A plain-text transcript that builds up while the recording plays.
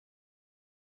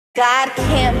God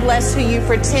can't bless who you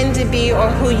pretend to be or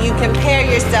who you compare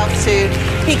yourself to.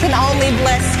 He can only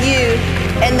bless you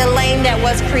in the lane that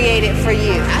was created for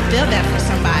you. I feel that for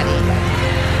somebody.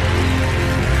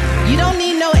 You don't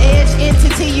need no edge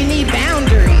entity, you need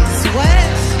boundaries. What?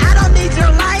 I don't need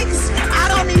your likes,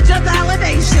 I don't need your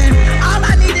validation. All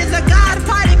I need is a God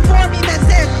fighting for me that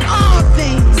says all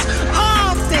things,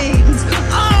 all things,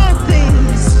 all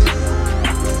things.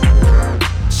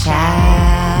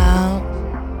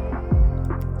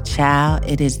 Child,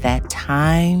 it is that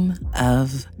time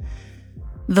of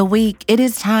the week. It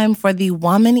is time for the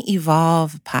Woman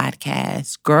Evolve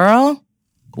podcast. Girl,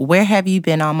 where have you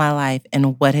been all my life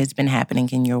and what has been happening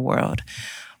in your world?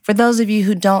 For those of you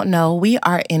who don't know, we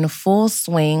are in full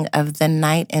swing of the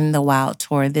Night in the Wild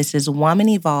tour. This is Woman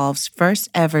Evolve's first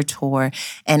ever tour,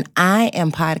 and I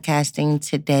am podcasting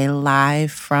today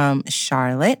live from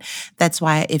Charlotte. That's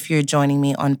why if you're joining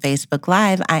me on Facebook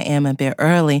Live, I am a bit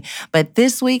early. But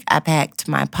this week, I packed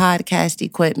my podcast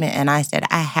equipment, and I said,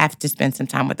 I have to spend some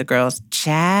time with the girls.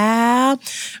 Child.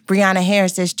 Brianna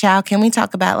Harris says, child, can we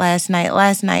talk about last night?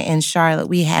 Last night in Charlotte,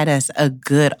 we had us a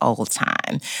good old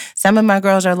time. Some of my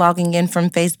girls are logging in from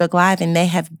Facebook Live, and they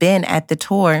have been at the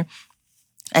tour.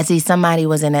 I see somebody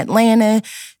was in Atlanta.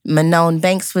 Manon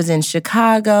Banks was in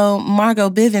Chicago. Margot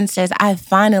Bivens says, I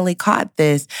finally caught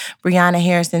this. Brianna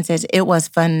Harrison says, it was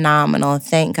phenomenal.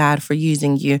 Thank God for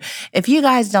using you. If you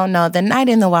guys don't know, the Night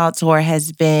in the Wild tour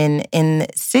has been in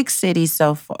 5 cities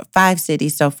so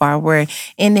far. We're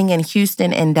ending in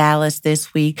Houston and Dallas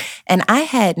this week. And I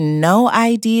had no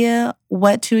idea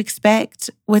what to expect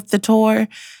with the tour,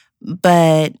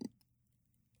 but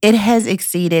it has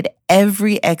exceeded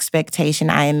every expectation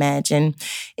I imagined.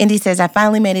 Indy says, I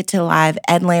finally made it to live.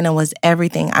 Atlanta was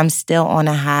everything. I'm still on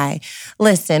a high.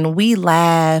 Listen, we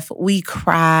laugh, we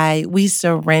cry, we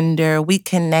surrender, we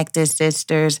connect as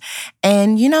sisters.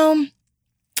 And,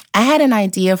 I had an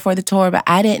idea for the tour, but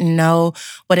I didn't know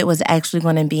what it was actually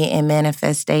going to be in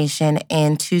manifestation.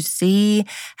 And to see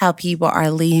how people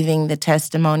are leaving the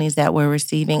testimonies that we're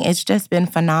receiving, it's just been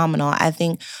phenomenal. I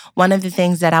think one of the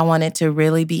things that I wanted to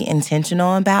really be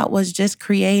intentional about was just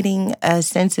creating a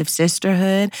sense of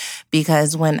sisterhood,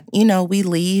 because when, we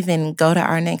leave and go to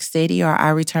our next city or I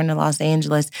return to Los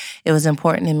Angeles, it was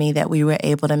important to me that we were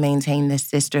able to maintain this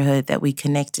sisterhood, that we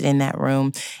connected in that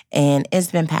room. And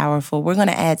it's been powerful. We're going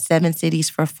to add 7 cities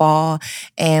for fall,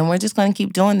 and we're just going to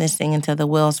keep doing this thing until the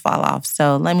wheels fall off.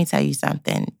 So let me tell you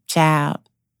something, child,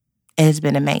 it has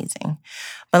been amazing.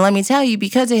 But let me tell you,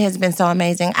 because it has been so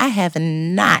amazing, I have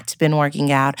not been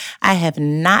working out, I have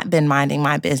not been minding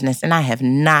my business, and I have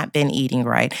not been eating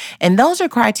right. And those are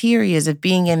criteria of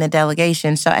being in the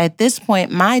delegation. So at this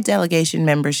point, my delegation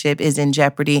membership is in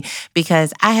jeopardy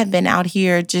because I have been out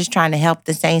here just trying to help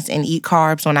the saints and eat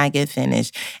carbs when I get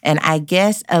finished. And I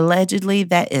guess, allegedly,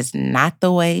 that is not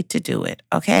the way to do it,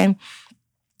 okay?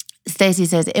 Stacy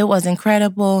says, it was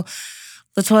incredible.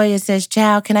 Latoya says,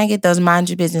 child, can I get those Mind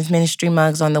Your Business Ministry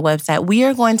mugs on the website? We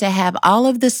are going to have all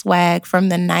of the swag from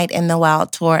the Night in the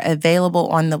Wild tour available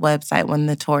on the website when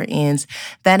the tour ends.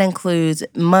 That includes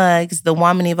mugs, the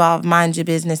Woman Evolve Mind Your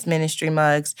Business Ministry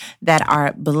mugs that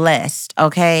are blessed,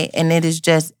 okay? And it is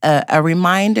just a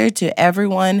reminder to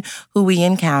everyone who we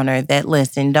encounter that,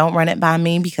 listen, don't run it by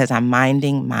me because I'm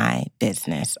minding my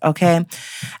business, okay?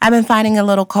 I've been fighting a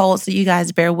little cold, so you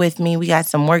guys bear with me. We got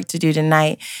some work to do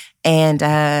tonight.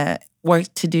 And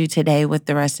work to do today with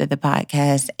the rest of the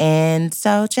podcast. And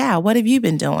so, child, what have you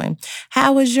been doing?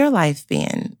 How has your life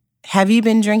been? Have you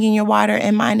been drinking your water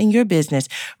and minding your business?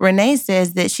 Renee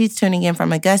says that she's tuning in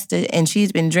from Augusta and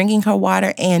she's been drinking her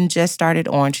water and just started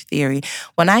Orange Theory.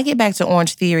 When I get back to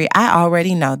Orange Theory, I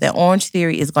already know that Orange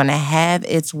Theory is going to have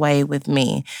its way with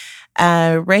me.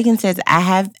 Reagan says,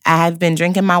 I have been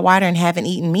drinking my water and haven't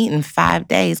eaten meat in 5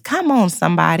 days. Come on,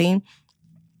 somebody.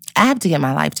 I have to get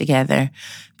my life together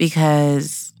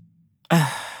because,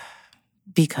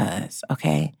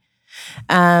 okay?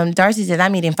 Darcy said,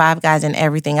 I'm eating Five Guys and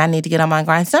everything. I need to get on my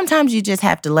grind. Sometimes you just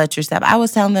have to let yourself. I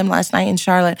was telling them last night in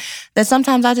Charlotte that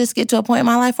sometimes I just get to a point in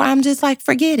my life where I'm just like,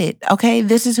 forget it, okay?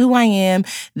 This is who I am.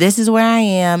 This is where I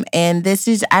am. And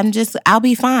I'll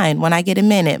be fine when I get a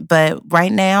minute. But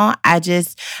right now,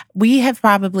 we have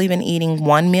probably been eating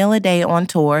 1 meal a day on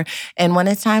tour. And when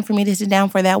it's time for me to sit down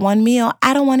for that 1 meal,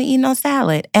 I don't want to eat no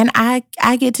salad. And I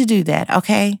get to do that,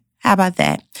 okay? How about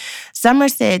that? Summer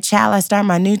said, child, I start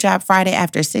my new job Friday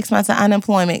after 6 months of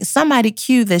unemployment. Somebody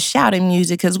cue the shouting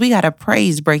music because we got a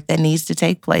praise break that needs to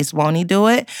take place. Won't he do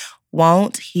it?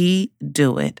 Won't he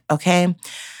do it? Okay?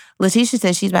 Letitia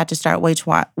says she's about to start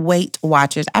Weight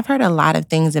Watchers. I've heard a lot of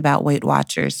things about Weight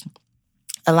Watchers.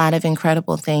 a lot of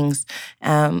incredible things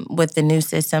with the new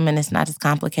system, and it's not as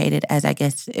complicated as I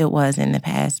guess it was in the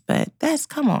past, but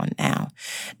come on now.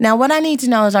 Now, what I need to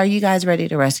know is, are you guys ready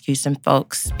to rescue some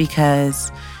folks?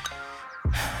 Because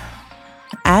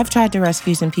I've tried to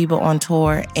rescue some people on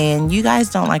tour, and you guys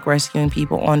don't like rescuing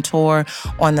people on tour,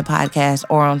 on the podcast,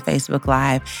 or on Facebook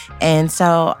Live. And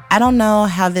so I don't know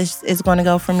how this is going to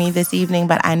go for me this evening,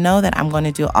 but I know that I'm going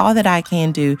to do all that I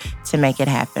can do to make it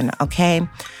happen, okay?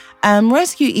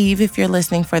 Rescue Eve, if you're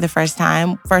listening for the first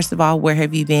time, first of all, where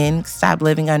have you been? Stop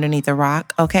living underneath a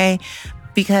rock, okay?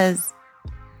 Because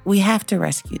we have to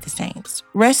rescue the saints.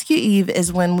 Rescue Eve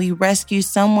is when we rescue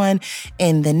someone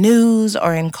in the news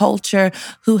or in culture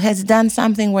who has done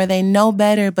something where they know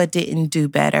better but didn't do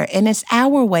better. And it's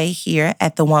our way here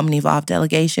at the Woman Evolved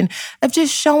Delegation of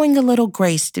just showing a little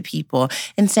grace to people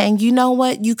and saying, you know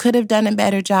what, you could have done a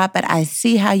better job, but I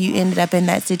see how you ended up in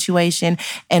that situation,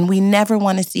 and we never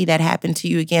want to see that happen to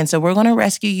you again. So we're going to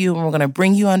rescue you, and we're going to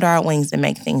bring you under our wings and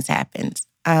make things happen.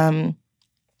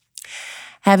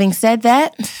 Having said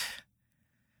that,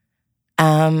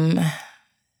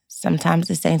 sometimes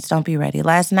the saints don't be ready.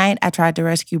 Last night, I tried to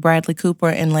rescue Bradley Cooper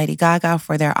and Lady Gaga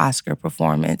for their Oscar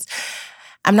performance.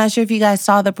 I'm not sure if you guys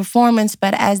saw the performance,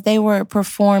 but as they were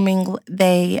performing,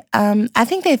 I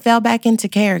think they fell back into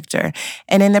character.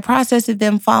 And in the process of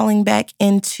them falling back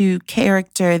into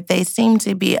character, they seemed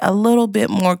to be a little bit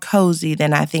more cozy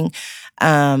than I think,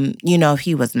 if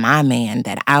he was my man,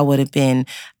 that I would have been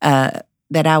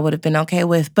okay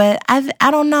with. But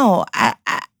I don't know.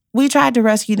 We tried to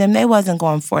rescue them. They wasn't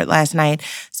going for it last night,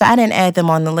 so I didn't add them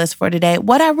on the list for today.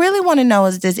 What I really want to know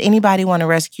is, does anybody want to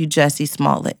rescue Jussie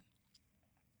Smollett?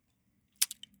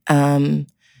 And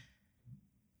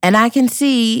I can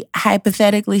see,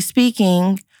 hypothetically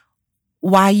speaking,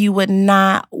 why you would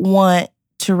not want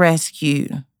to rescue.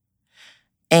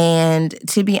 And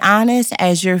to be honest,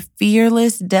 as your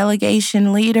fearless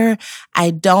delegation leader,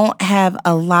 I don't have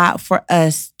a lot for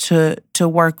us to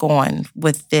work on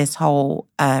with this whole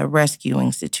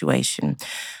rescuing situation.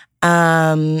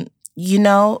 Maybe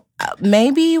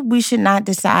we should not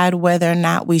decide whether or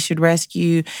not we should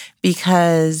rescue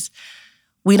because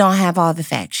we don't have all the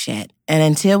facts yet. And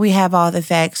until we have all the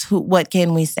facts, what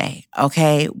can we say?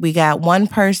 Okay, we got one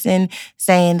person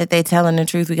saying that they're telling the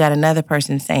truth. We got another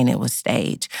person saying it was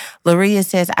staged. Laria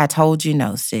says, I told you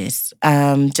no, sis.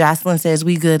 Jocelyn says,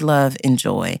 we good, love,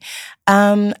 enjoy.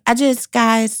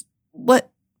 Guys,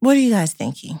 what are you guys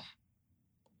thinking?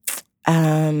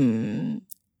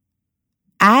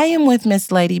 I am with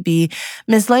Miss Lady B.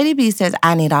 Miss Lady B says,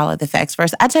 I need all of the facts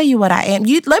first. I tell you what I am.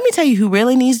 Let me tell you who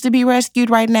really needs to be rescued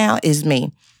right now is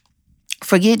me.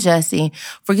 Forget Jussie.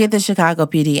 Forget the Chicago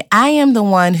PD. I am the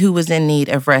one who was in need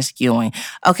of rescuing.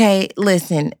 Okay,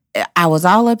 listen, I was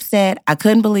all upset. I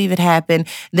couldn't believe it happened.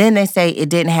 Then they say it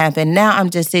didn't happen. Now I'm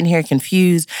just sitting here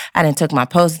confused. I done took my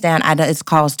post down. It's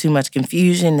caused too much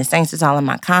confusion. The saints is all in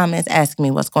my comments asking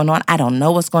me what's going on. I don't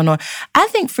know what's going on. I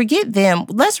think forget them.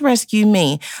 Let's rescue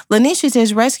me. Lanisha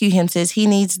says rescue him, says he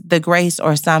needs the grace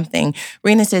or something.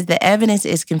 Rena says the evidence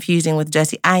is confusing with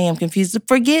Jussie. I am confused.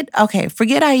 Forget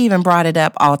I even brought it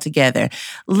up altogether.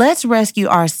 Let's rescue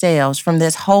ourselves from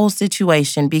this whole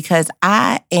situation because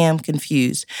I am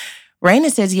confused.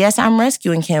 Raina says, yes, I'm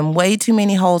rescuing him. Way too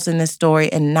many holes in the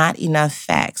story and not enough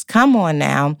facts. Come on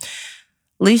now.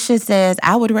 Leisha says,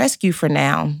 I would rescue for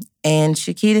now. And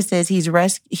Shakita says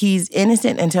he's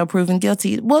innocent until proven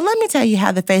guilty. Well, let me tell you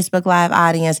how the Facebook Live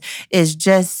audience is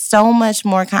just so much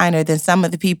more kinder than some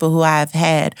of the people who I've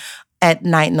had at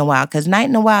Night in the Wild. Because Night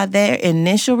in the Wild, their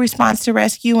initial response to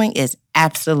rescuing is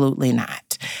absolutely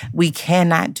not. We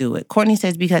cannot do it. Courtney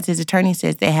says because his attorney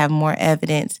says they have more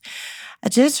evidence.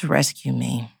 Just rescue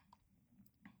me.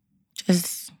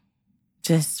 Just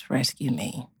rescue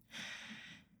me.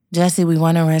 Jussie, we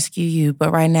want to rescue you,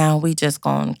 but right now we just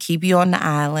going to keep you on the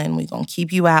island. We're going to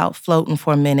keep you out floating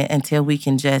for a minute until we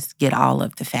can just get all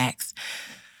of the facts.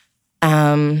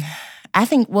 I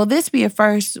think, will this be a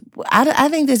first? I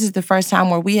think this is the first time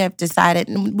where we have decided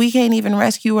we can't even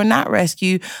rescue or not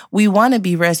rescue. We want to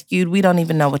be rescued. We don't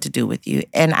even know what to do with you.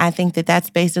 And I think that that's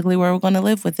basically where we're going to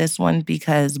live with this one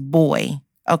because, boy,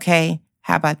 okay,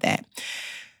 how about that?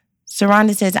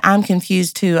 Sharonda says, I'm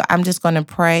confused too. I'm just going to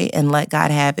pray and let God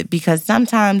have it because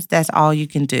sometimes that's all you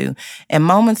can do. In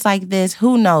moments like this,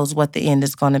 who knows what the end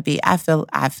is going to be? I feel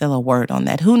a word on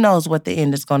that. Who knows what the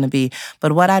end is going to be?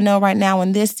 But what I know right now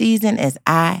in this season is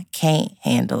I can't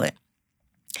handle it.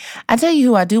 I tell you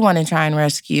who I do want to try and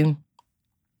rescue.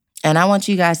 And I want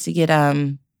you guys to get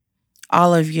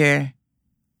all of your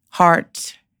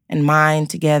heart and mind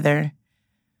together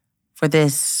for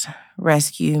this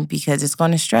rescue because it's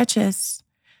going to stretch us.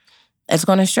 It's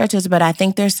going to stretch us, but I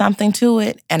think there's something to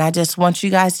it. And I just want you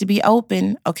guys to be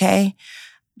open, okay?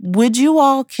 Would you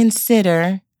all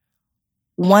consider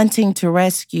wanting to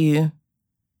rescue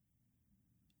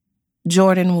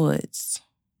Jordan Woods?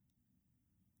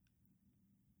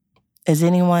 Is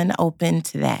anyone open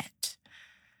to that?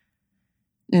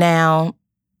 Now,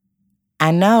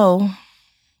 I know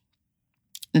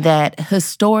that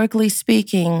historically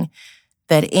speaking,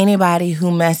 that anybody who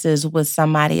messes with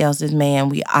somebody else's man,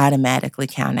 we automatically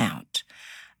count out.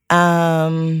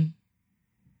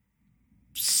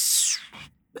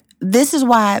 This is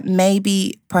why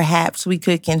maybe perhaps we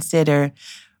could consider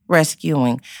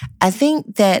rescuing. I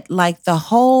think that like the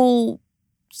whole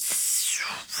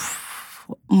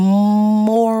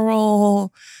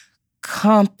moral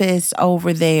compass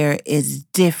over there is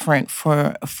different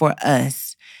for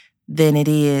us than it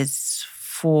is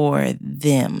for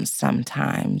them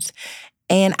sometimes.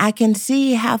 And I can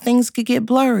see how things could get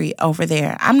blurry over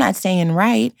there. I'm not saying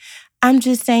right. I'm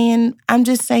just saying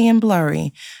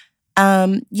blurry.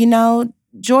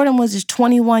 Jordan was just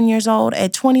 21 years old.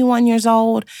 At 21 years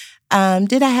old,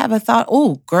 did I have a thought?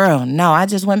 Oh, girl, no. I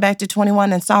just went back to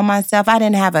 21 and saw myself. I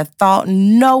didn't have a thought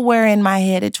nowhere in my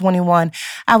head at 21.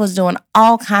 I was doing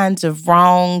all kinds of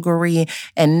wrongery,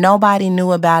 and nobody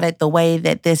knew about it the way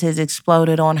that this has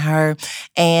exploded on her.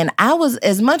 And I was,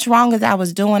 as much wrong as I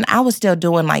was doing, I was still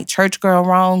doing like church girl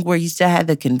wrong, where you still had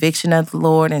the conviction of the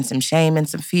Lord and some shame and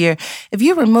some fear. If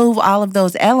you remove all of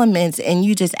those elements and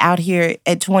you just out here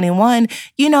at 21,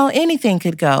 anything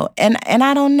could go. And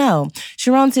I don't know.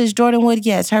 Sharon says, Jordan Wood,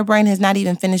 yes, her brain has not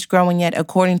even finished growing yet,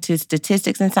 according to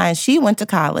statistics and science. She went to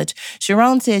college.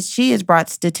 Sharon says she has brought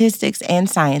statistics and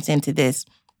science into this.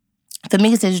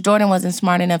 Tamika says Jordan wasn't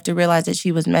smart enough to realize that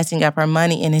she was messing up her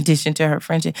money in addition to her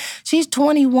friendship. She's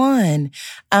 21.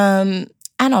 I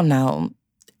don't know.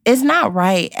 It's not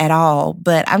right at all,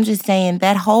 but I'm just saying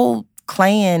that whole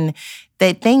clan,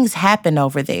 that things happen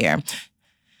over there.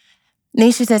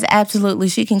 Nisha says, absolutely,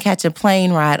 she can catch a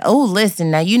plane ride. Oh,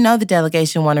 listen, now you know the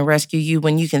delegation want to rescue you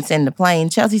when you can send the plane.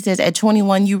 Chelsea says, at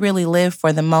 21, you really live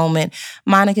for the moment.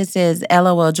 Monica says,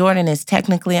 LOL, Jordan is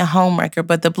technically a homewrecker,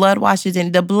 but the blood washes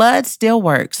in. The blood still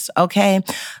works, okay?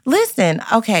 Listen,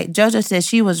 okay, JoJo says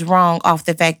she was wrong off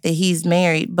the fact that he's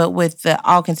married, but with the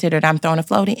all considered, I'm throwing a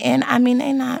floaty. And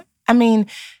they not.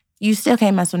 You still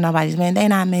can't mess with nobody's man. They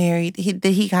not married.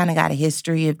 He kind of got a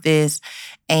history of this.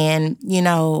 And,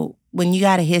 when you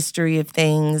got a history of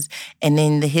things and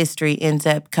then the history ends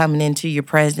up coming into your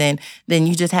present, then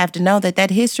you just have to know that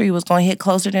history was going to hit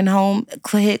closer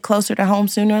to home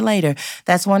sooner or later.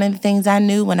 That's one of the things I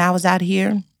knew when I was out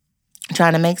here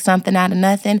trying to make something out of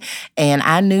nothing. And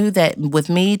I knew that with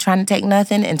me trying to take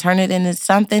nothing and turn it into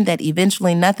something, that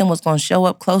eventually nothing was going to show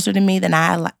up closer to me than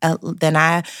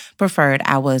I preferred.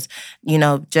 I was,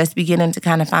 just beginning to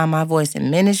kind of find my voice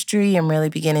in ministry and really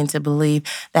beginning to believe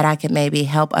that I could maybe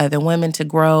help other women to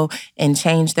grow and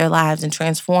change their lives and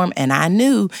transform. And I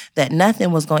knew that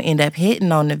nothing was going to end up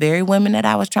hitting on the very women that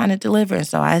I was trying to deliver. And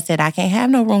so I said, I can't have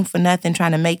no room for nothing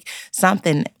trying to make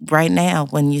something right now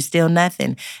when you're still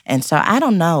nothing. And so I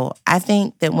don't know. I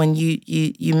think that when you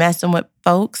messing with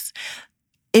folks,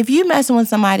 if you messing with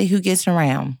somebody who gets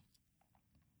around,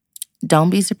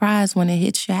 don't be surprised when it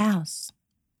hits your house.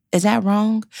 Is that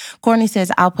wrong? Courtney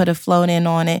says, I'll put a float in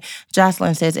on it.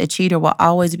 Jocelyn says, a cheater will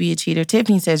always be a cheater.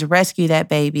 Tiffany says, rescue that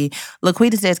baby.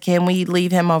 Laquita says, can we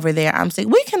leave him over there? I'm saying,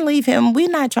 we can leave him. We're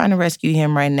not trying to rescue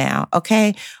him right now,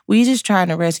 okay? We just trying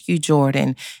to rescue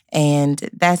Jordan, and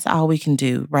that's all we can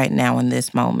do right now in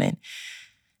this moment.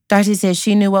 Darcy says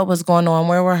she knew what was going on.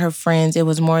 Where were her friends? It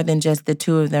was more than just the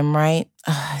two of them, right?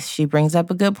 She brings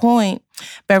up a good point.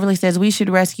 Beverly says we should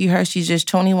rescue her. She's just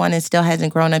 21 and still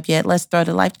hasn't grown up yet. Let's throw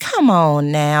the life. Come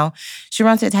on now.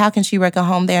 Sharon says, how can she wreck a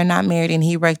home? They're not married and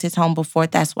he wrecked his home before.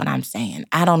 That's what I'm saying.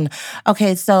 I don't.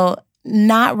 Okay, so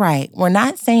not right. We're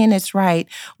not saying it's right.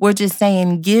 We're just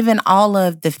saying, given all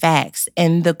of the facts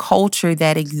and the culture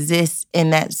that exists in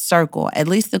that circle, at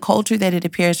least the culture that it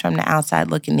appears from the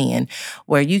outside looking in,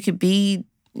 where you could be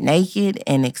naked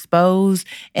and exposed,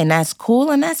 and that's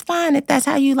cool and that's fine. If that's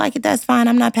how you like it, that's fine.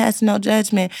 I'm not passing no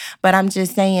judgment, but I'm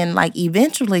just saying, like,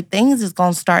 eventually things is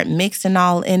going to start mixing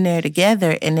all in there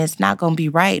together, and it's not going to be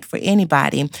right for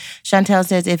anybody. Chantel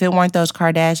says, if it weren't those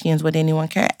Kardashians, would anyone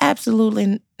care?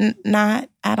 Absolutely not.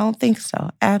 I don't think so.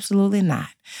 Absolutely not.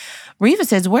 Reva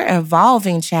says, we're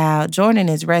evolving, child. Jordan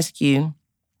is rescue.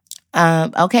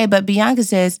 Okay, but Bianca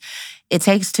says, it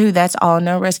takes two. That's all.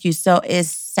 No rescue. So it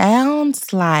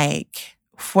sounds like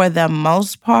for the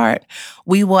most part,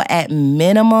 we will at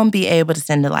minimum be able to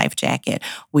send a life jacket.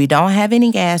 We don't have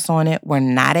any gas on it. We're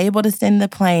not able to send the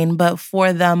plane, but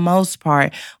for the most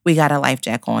part, we got a life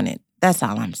jacket on it. That's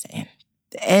all I'm saying.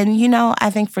 And, I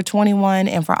think for 21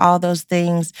 and for all those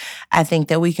things, I think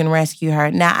that we can rescue her.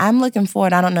 Now, I'm looking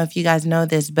forward. I don't know if you guys know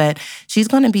this, but she's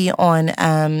going to be on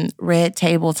Red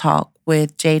Table Talk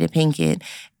with Jada Pinkett.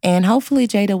 And hopefully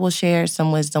Jada will share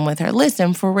some wisdom with her.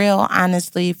 Listen, for real,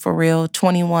 honestly, for real,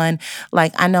 21,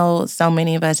 I know so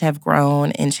many of us have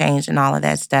grown and changed and all of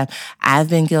that stuff. I've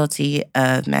been guilty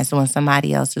of messing with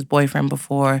somebody else's boyfriend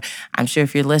before. I'm sure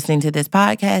if you're listening to this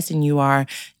podcast and you are,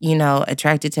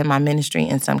 attracted to my ministry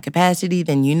in some capacity,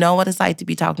 then you know what it's like to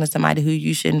be talking to somebody who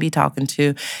you shouldn't be talking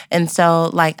to. And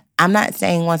so, I'm not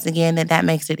saying once again that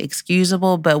makes it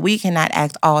excusable, but we cannot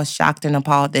act all shocked and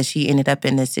appalled that she ended up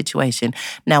in this situation.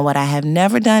 Now, what I have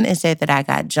never done is say that I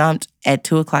got jumped at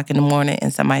 2:00 in the morning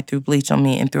and somebody threw bleach on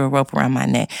me and threw a rope around my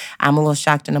neck. I'm a little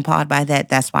shocked and appalled by that.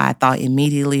 That's why I thought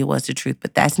immediately it was the truth.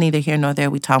 But that's neither here nor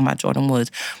there. We talking about Jordan Woods.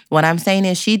 What I'm saying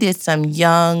is she did some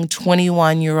young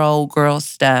 21-year-old girl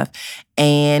stuff.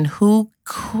 And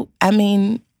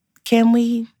can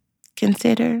we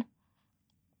consider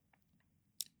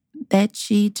that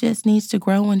she just needs to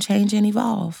grow and change and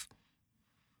evolve?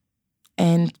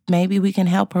 And maybe we can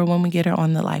help her when we get her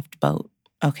on the lifeboat,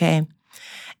 okay?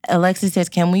 Alexis says,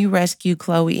 can we rescue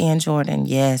Chloe and Jordan?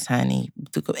 Yes, honey.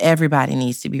 Everybody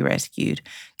needs to be rescued.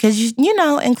 Because,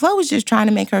 and Chloe's just trying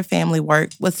to make her family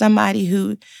work with somebody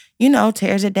who,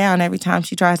 tears it down every time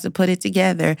she tries to put it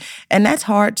together. And that's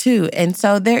hard, too. And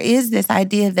so there is this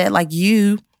idea that,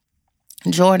 you,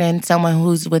 Jordan, someone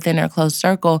who's within her close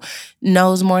circle,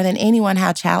 knows more than anyone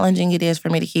how challenging it is for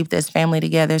me to keep this family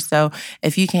together. So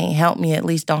if you can't help me, at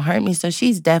least don't hurt me. So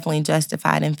she's definitely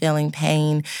justified in feeling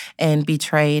pain and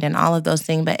betrayed and all of those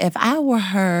things. But if I were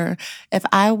her, if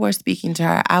I were speaking to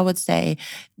her, I would say,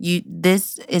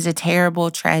 this is a terrible,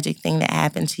 tragic thing that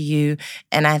happened to you.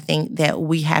 And I think that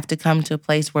we have to come to a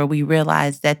place where we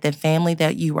realize that the family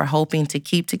that you were hoping to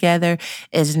keep together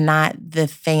is not the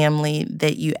family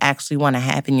that you actually want to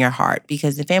have in your heart.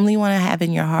 Because the family you want to have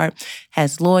in your heart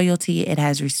has loyalty, it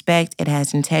has respect, it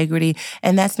has integrity,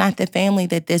 and that's not the family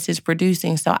that this is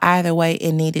producing. So either way,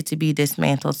 it needed to be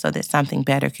dismantled so that something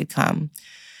better could come.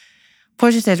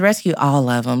 Portia says, rescue all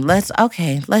of them. Let's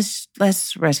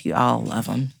rescue all of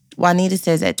them. Juanita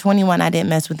says, at 21, I didn't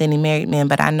mess with any married men,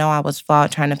 but I know I was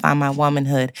flawed trying to find my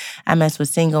womanhood. I messed with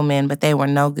single men, but they were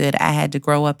no good. I had to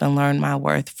grow up and learn my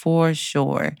worth for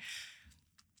sure.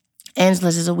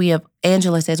 Angela says, we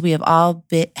have all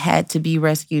had to be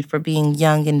rescued for being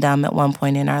young and dumb at one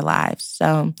point in our lives.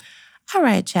 So, all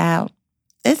right, child.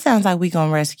 It sounds like we're going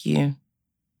to rescue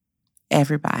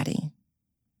everybody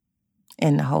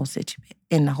in the whole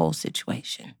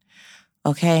situation.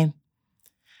 Okay?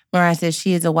 Mariah says,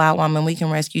 she is a wild woman. We can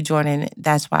rescue Jordan.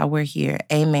 That's why we're here.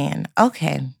 Amen.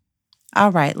 Okay.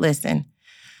 All right, listen.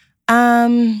 So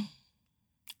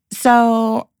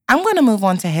I'm going to move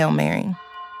on to Hail Mary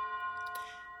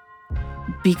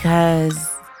because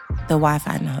the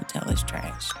Wi-Fi in the hotel is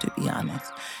trash, to be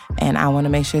honest. And I want to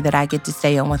make sure that I get to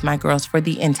stay on with my girls for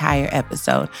the entire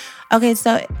episode. Okay,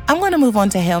 so I'm going to move on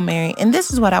to Hail Mary. And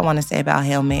this is what I want to say about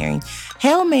Hail Mary.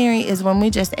 Hail Mary is when we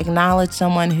just acknowledge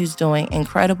someone who's doing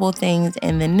incredible things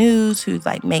in the news, who's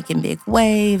making big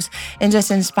waves and just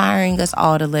inspiring us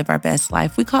all to live our best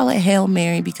life. We call it Hail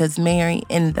Mary because Mary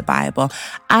in the Bible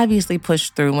obviously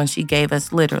pushed through when she gave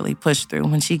us, literally pushed through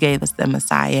when she gave us the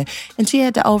Messiah. And she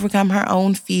had to overcome her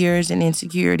own fears and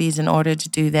insecurities in order to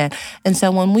do that. And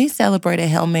so when we celebrate a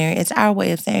Hail Mary, it's our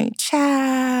way of saying,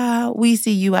 child, we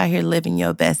see you out here living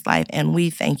your best life, and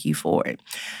we thank you for it.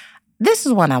 This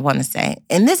is what I want to say,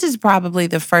 and this is probably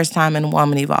the first time in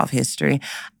Woman Evolve history.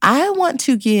 I want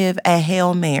to give a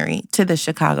Hail Mary to the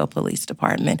Chicago Police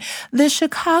Department. The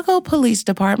Chicago Police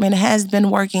Department has been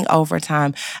working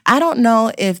overtime. I don't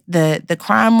know if the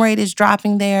crime rate is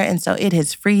dropping there, and so it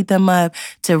has freed them up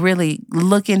to really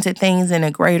look into things in a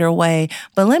greater way.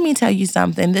 But let me tell you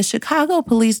something. The Chicago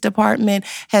Police Department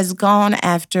has gone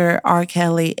after R.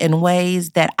 Kelly in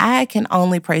ways that I can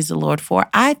only praise the Lord for.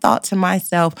 I thought to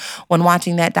myself, when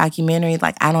watching that documentary,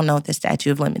 I don't know what the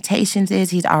statute of limitations is.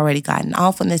 He's already gotten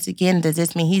off on this again. Does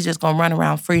this mean he's just going to run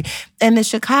around free? And the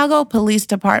Chicago Police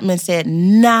Department said,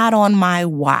 not on my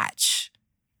watch.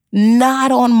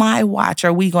 Not on my watch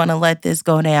are we going to let this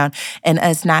go down and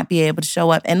us not be able to show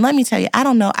up. And let me tell you, I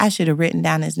don't know, I should have written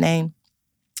down his name.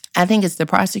 I think it's the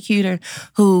prosecutor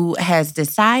who has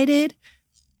decided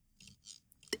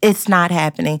It's not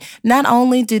happening. Not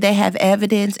only do they have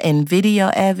evidence and video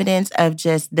evidence of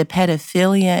just the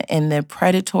pedophilia and the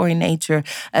predatory nature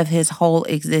of his whole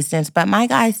existence, but my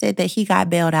guy said that he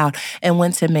got bailed out and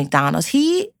went to McDonald's.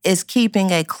 He is keeping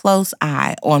a close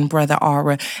eye on Brother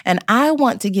Aura, and I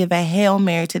want to give a Hail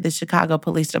Mary to the Chicago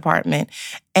Police Department.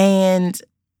 And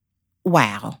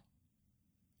wow,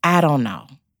 I don't know.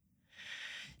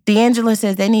 D'Angela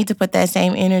says they need to put that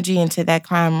same energy into that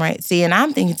crime rate. See, and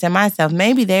I'm thinking to myself,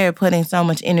 maybe they're putting so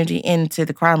much energy into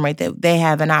the crime rate that they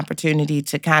have an opportunity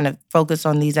to kind of focus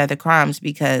on these other crimes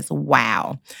because,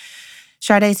 wow.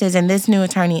 Sade says, and this new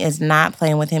attorney is not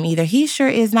playing with him either. He sure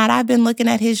is not. I've been looking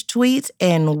at his tweets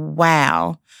and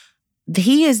wow.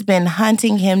 He has been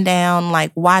hunting him down,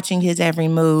 like watching his every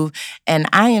move. And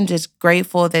I am just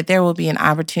grateful that there will be an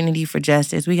opportunity for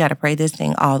justice. We got to pray this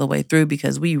thing all the way through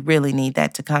because we really need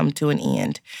that to come to an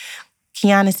end.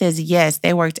 Kiana says, yes,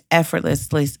 they worked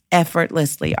effortlessly.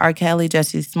 R. Kelly,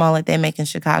 Jussie Smollett, they're making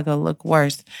Chicago look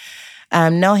worse.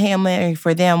 No Hail Mary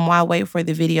for them. Why wait for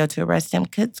the video to arrest him?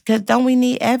 Because don't we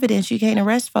need evidence? You can't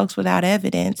arrest folks without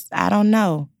evidence. I don't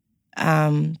know.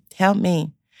 Help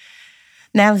me.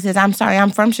 Natalie says, I'm sorry, I'm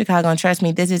from Chicago, and trust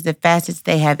me, this is the fastest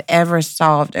they have ever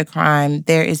solved a crime.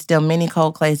 There is still many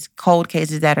cold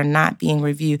cases that are not being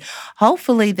reviewed.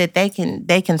 Hopefully that they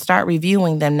can start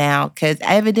reviewing them now, because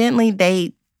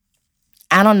evidently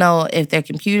I don't know if their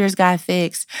computers got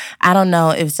fixed. I don't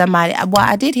know if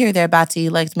I did hear they're about to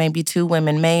elect maybe 2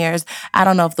 women mayors. I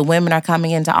don't know if the women are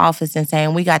coming into office and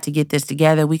saying, we got to get this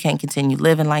together. We can't continue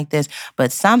living like this.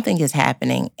 But something is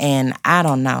happening, and I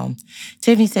don't know.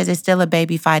 Tiffany says it's still a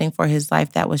baby fighting for his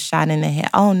life that was shot in the head.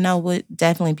 Oh, no, we'll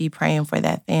definitely be praying for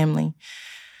that family.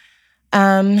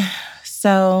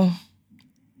 So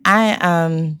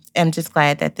I am just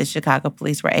glad that the Chicago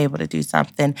police were able to do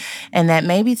something, and that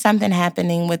maybe something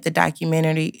happening with the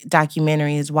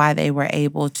documentary is why they were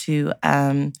able to,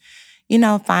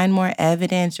 find more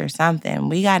evidence or something.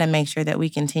 We got to make sure that we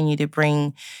continue to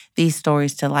bring these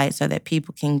stories to light so that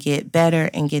people can get better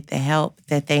and get the help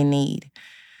that they need.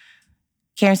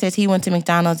 Karen says he went to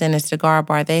McDonald's and a cigar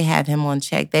bar. They had him on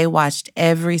check. They watched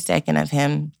every second of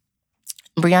him.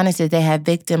 Brianna says they had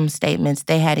victim statements.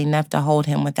 They had enough to hold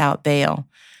him without bail.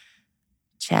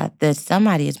 Chat,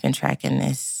 somebody has been tracking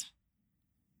this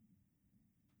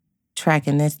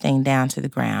thing down to the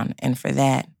ground. And for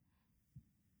that,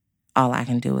 all I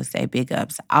can do is say big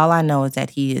ups. All I know is that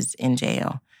he is in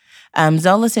jail.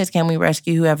 Zola says, can we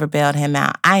rescue whoever bailed him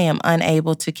out? I am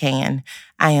unable to can.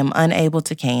 I am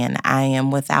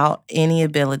without any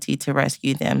ability to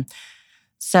rescue them.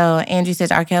 So Andrew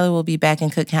says, R. Kelly will be back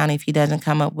in Cook County if he doesn't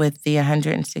come up with the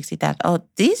 $160,000. Oh,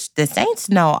 the Saints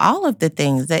know all of the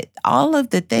things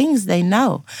they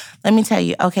know. Let me tell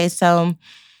you. Okay, so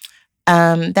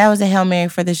that was a Hail Mary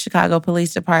for the Chicago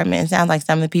Police Department. It sounds like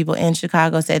some of the people in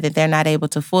Chicago said that they're not able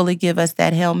to fully give us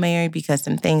that Hail Mary because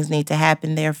some things need to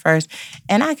happen there first.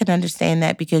 And I can understand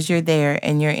that because you're there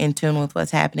and you're in tune with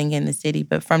what's happening in the city.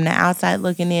 But from the outside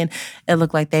looking in, it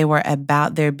looked like they were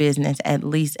about their business, at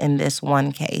least in this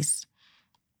one case.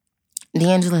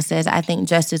 D'Angela says, I think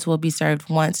justice will be served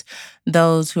once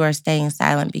those who are staying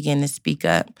silent begin to speak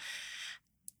up.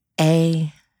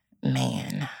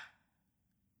 Amen.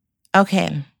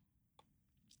 Okay.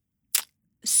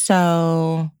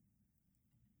 So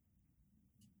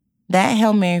that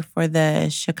Hail Mary for the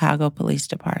Chicago Police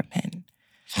Department.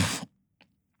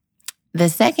 The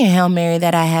second Hail Mary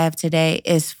that I have today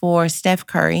is for Steph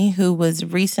Curry, who was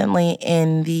recently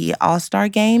in the All-Star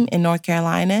game in North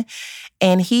Carolina.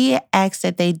 And he asked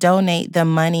that they donate the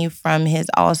money from his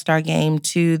All-Star game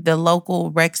to the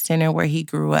local rec center where he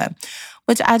grew up,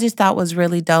 which I just thought was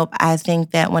really dope. I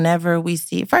think that whenever we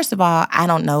see, first of all, I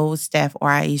don't know Steph or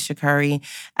Aisha Curry.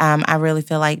 I really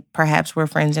feel like perhaps we're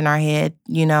friends in our head,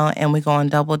 and we go on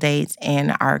double dates,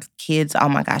 and our kids, oh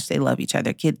my gosh, they love each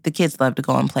other. The kids love to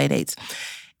go on play dates.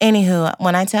 Anywho,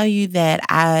 when I tell you that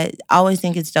I always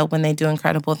think it's dope when they do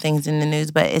incredible things in the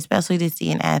news, but especially to see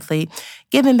an athlete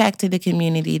giving back to the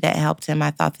community that helped him,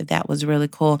 I thought that was really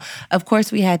cool. Of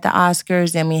course, we had the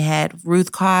Oscars, and we had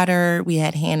Ruth Cotter, we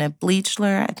had Hannah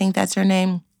Bleachler, I think that's her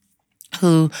name,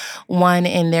 who won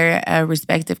in their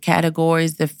respective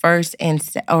categories, the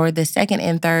second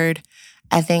and third,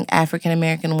 I think,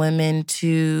 African-American women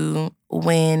to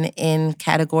win in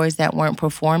categories that weren't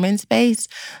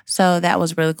performance-based. So that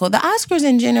was really cool. The Oscars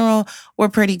in general were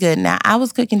pretty good. Now, I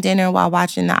was cooking dinner while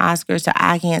watching the Oscars, so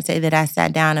I can't say that I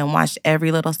sat down and watched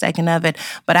every little second of it.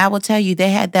 But I will tell you,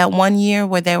 they had that one year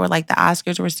where they were like, the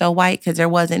Oscars were so white because there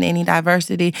wasn't any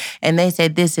diversity. And they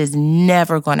said, this is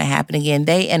never going to happen again.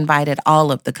 They invited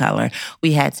all of the color.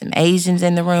 We had some Asians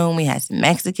in the room. We had some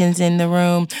Mexicans in the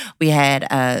room. We had,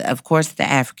 of course, the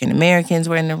African Americans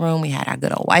were in the room. We had our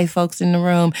good old white folks in the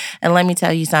room. And let me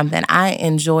tell you something. I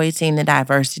enjoyed seeing the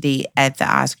diversity at the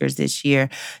Oscars this year.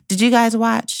 Did you guys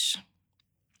watch?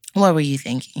 What were you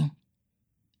thinking?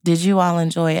 Did you all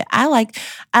enjoy it? I like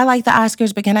the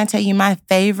Oscars, but can I tell you my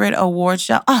favorite award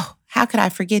show? Oh, how could I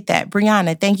forget that?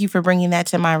 Brianna, thank you for bringing that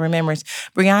to my remembrance.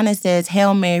 Brianna says,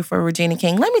 Hail Mary for Regina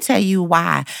King. Let me tell you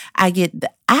why I get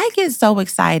so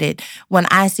excited when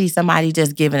I see somebody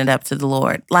just giving it up to the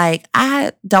Lord. Like,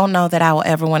 I don't know that I will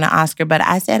ever win an Oscar, but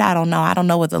I said I don't know. I don't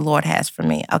know what the Lord has for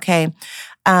me, okay?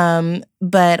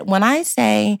 But when I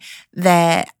say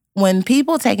that when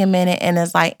people take a minute and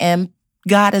it's like, and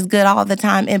God is good all the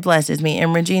time, it blesses me.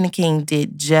 And Regina King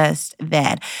did just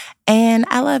that. And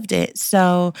I loved it.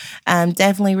 So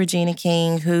definitely Regina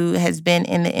King, who has been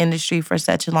in the industry for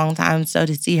such a long time. So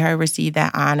to see her receive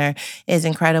that honor is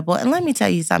incredible. And let me tell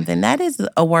you something. That is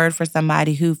a word for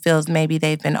somebody who feels maybe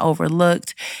they've been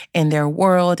overlooked in their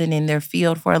world and in their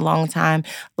field for a long time.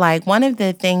 Like, one of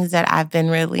the things that I've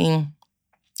been really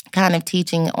kind of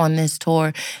teaching on this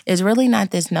tour is really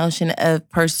not this notion of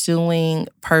pursuing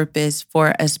purpose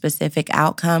for a specific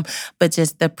outcome, but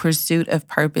just the pursuit of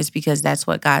purpose because that's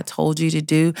what God told you to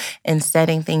do. And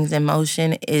setting things in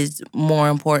motion is more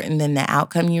important than the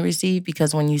outcome you receive,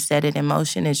 because when you set it in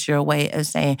motion, it's your way of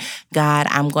saying, God,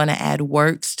 I'm going to add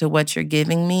works to what you're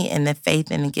giving me and the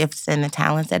faith and the gifts and the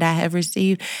talents that I have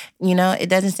received. You know, it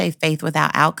doesn't say faith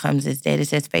without outcomes is dead. It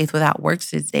says faith without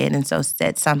works is dead. And so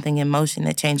set something in motion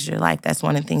that changes your life. That's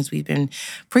one of the things we've been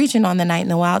preaching on the Night in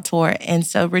the Wild tour. And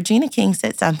so Regina King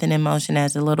set something in motion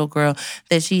as a little girl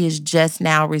that she is just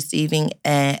now receiving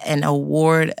an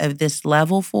award of this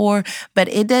level for. But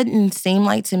it didn't seem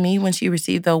like to me when she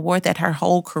received the award that her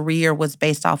whole career was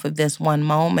based off of this one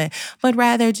moment, but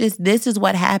rather just this is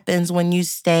what happens when you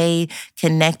stay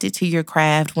connected to your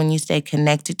craft, when you stay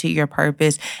connected to your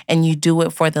purpose, and you do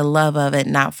it for the love of it,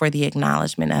 not for the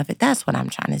acknowledgement of it. That's what I'm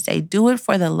trying to say. Do it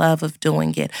for the love of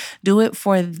doing it. Do it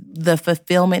for the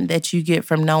fulfillment that you get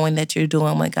from knowing that you're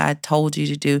doing what God told you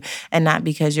to do, and not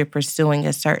because you're pursuing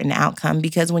a certain outcome.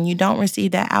 Because when you don't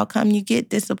receive that outcome, you get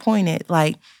disappointed.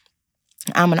 Like,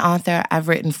 I'm an author. I've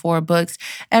written 4 books.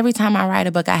 Every time I write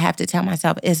a book, I have to tell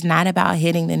myself it's not about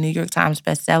hitting the New York Times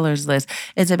bestsellers list.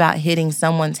 It's about hitting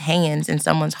someone's hands and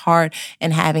someone's heart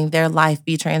and having their life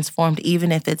be transformed,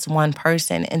 even if it's one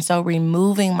person. And so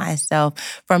removing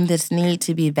myself from this need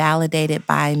to be validated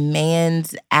by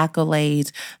man's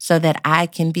accolades so that I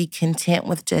can be content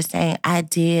with just saying, I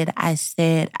did, I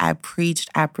said, I preached,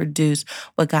 I produced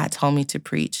what God told me to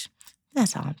preach.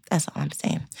 That's all I'm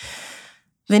saying.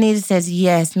 Vanita says,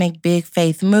 yes, make big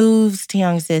faith moves.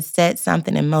 Tiong says, set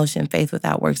something in motion. Faith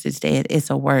without works is dead. It's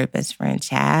a word, best friend.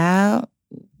 Child,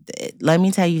 let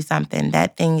me tell you something.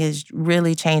 That thing has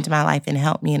really changed my life and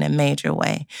helped me in a major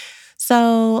way.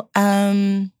 So,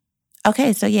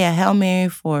 okay, so yeah, Hail Mary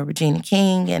for Regina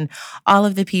King and all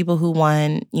of the people who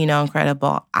won,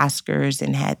 incredible Oscars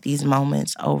and had these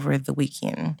moments over the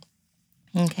weekend.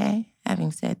 Okay,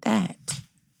 having said that,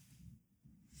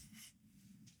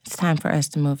 it's time for us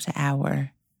to move to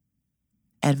our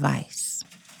advice.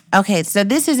 Okay, so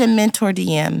this is a mentor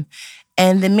DM.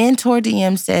 And the mentor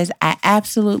DM says, I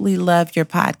absolutely love your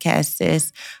podcast,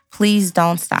 sis. Please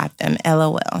don't stop them,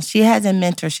 LOL. She has a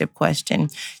mentorship question.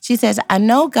 She says, I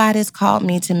know God has called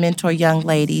me to mentor young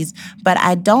ladies, but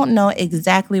I don't know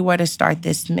exactly where to start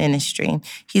this ministry.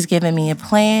 He's given me a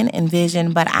plan and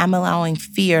vision, but I'm allowing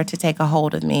fear to take a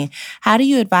hold of me. How do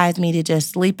you advise me to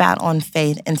just sleep out on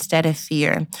faith instead of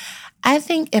fear? I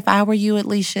think if I were you,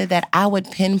 Alicia, that I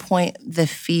would pinpoint the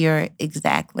fear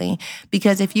exactly.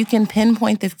 Because if you can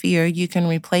pinpoint the fear, you can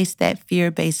replace that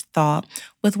fear-based thought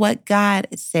with what God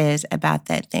says about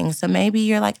that thing. So maybe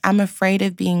you're like, I'm afraid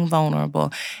of being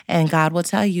vulnerable. And God will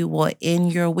tell you, well, in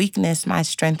your weakness, my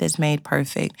strength is made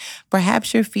perfect.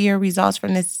 Perhaps your fear results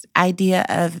from this idea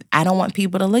of, I don't want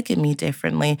people to look at me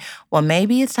differently. Well,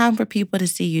 maybe it's time for people to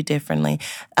see you differently.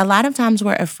 A lot of times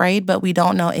we're afraid, but we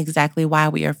don't know exactly why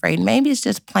we are afraid. Maybe it's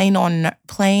just plain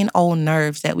old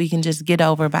nerves that we can just get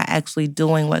over by actually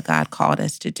doing what God called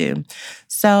us to do.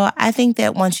 So I think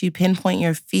that once you pinpoint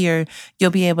your fear,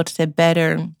 you'll be able to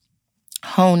better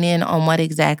hone in on what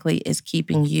exactly is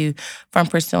keeping you from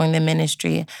pursuing the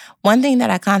ministry. One thing that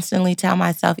I constantly tell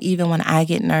myself, even when I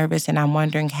get nervous and I'm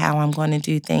wondering how I'm going to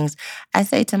do things, I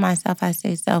say to myself,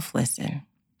 self, listen,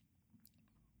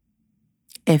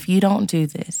 if you don't do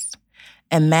this,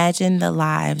 imagine the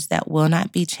lives that will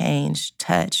not be changed,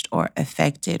 touched, or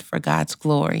affected for God's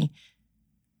glory.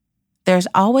 There's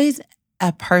always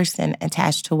a person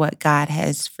attached to what God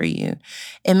has for you.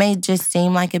 It may just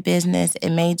seem like a business.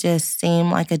 It may just seem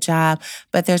like a job,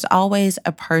 but there's always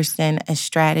a person, a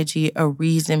strategy, a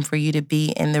reason for you to be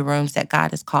in the rooms that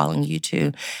God is calling you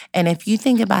to. And if you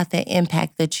think about the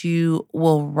impact that you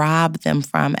will rob them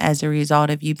from as a result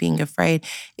of you being afraid,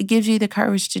 it gives you the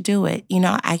courage to do it. You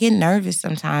know, I get nervous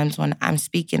sometimes when I'm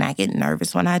speaking. I get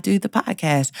nervous when I do the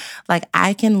podcast. Like,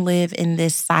 I can live in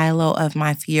this silo of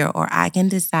my fear, or I can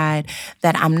decide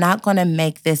that I'm not going to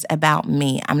make this about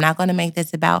me. I'm not going to make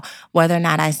this about whether or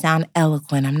not I sound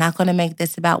eloquent. I'm not going to make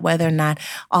this about whether or not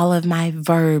all of my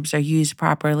verbs are used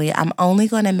properly. I'm only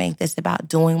going to make this about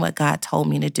doing what God told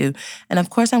me to do. And of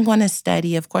course, I'm going to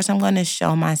study. Of course, I'm going to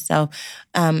show myself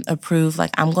approved.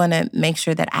 Like, I'm going to make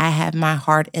sure that I have my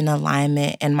heart in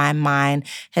alignment and my mind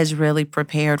has really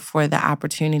prepared for the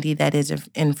opportunity that is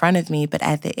in front of me. But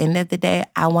at the end of the day,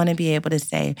 I want to be able to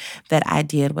say that I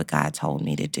did what God told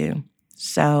me to do.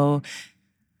 So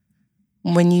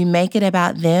when you make it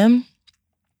about them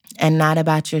and not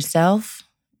about yourself,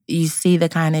 you see the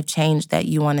kind of change that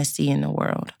you want to see in the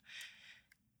world.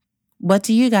 What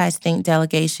do you guys think,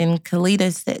 delegation?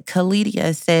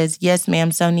 Kalidia says, yes,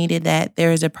 ma'am, so needed that.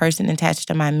 There is a person attached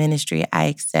to my ministry. I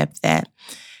accept that.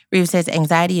 Reeve says,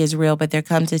 anxiety is real, but there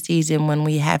comes a season when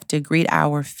we have to greet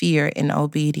our fear in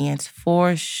obedience,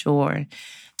 for sure.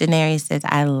 Daenerys says,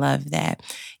 I love that.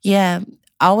 Yeah,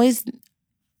 always.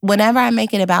 Whenever I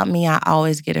make it about me, I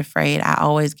always get afraid. I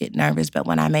always get nervous. But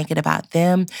when I make it about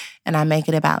them and I make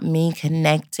it about me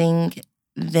connecting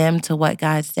them to what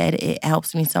God said, it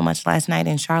helps me so much. Last night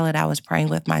in Charlotte, I was praying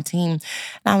with my team. And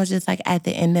I was just like, at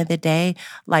the end of the day,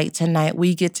 like tonight,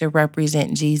 we get to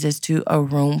represent Jesus to a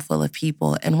room full of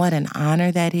people. And what an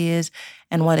honor that is.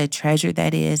 And what a treasure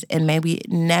that is. And may we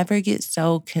never get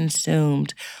so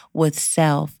consumed with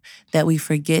self that we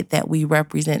forget that we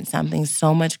represent something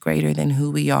so much greater than who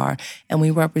we are. And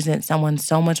we represent someone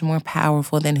so much more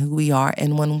powerful than who we are.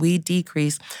 And when we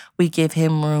decrease, we give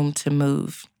him room to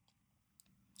move.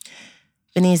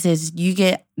 Benny says, you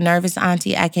get nervous,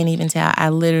 auntie? I can't even tell. I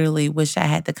literally wish I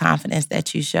had the confidence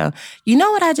that you show. You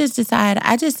know what I just decided?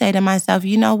 I just say to myself,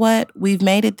 you know what? We've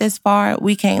made it this far.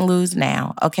 We can't lose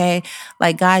now, okay?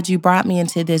 Like, God, you brought me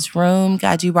into this room.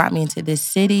 God, you brought me into this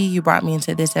city. You brought me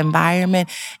into this environment.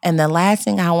 And the last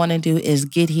thing I want to do is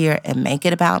get here and make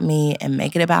it about me and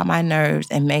make it about my nerves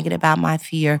and make it about my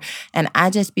fear. And I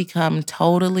just become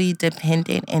totally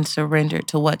dependent and surrendered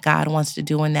to what God wants to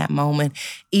do in that moment,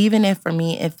 even if for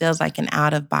me it feels like an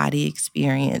out-of-body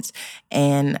experience.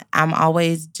 And I'm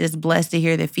always just blessed to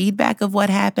hear the feedback of what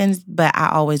happens, but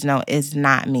I always know it's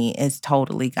not me. It's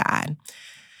totally God.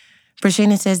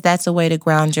 Prashina says that's a way to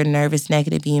ground your nervous,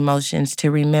 negative emotions, to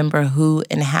remember who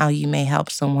and how you may help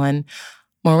someone.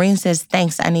 Maureen says,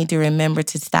 thanks, I need to remember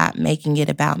to stop making it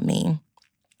about me.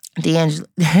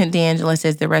 D'Angela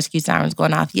says the rescue siren's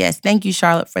going off. Yes, thank you,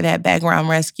 Charlotte, for that background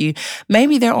rescue.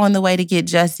 Maybe they're on the way to get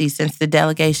Jussie since the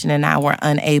delegation and I were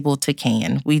unable to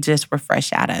can. We just were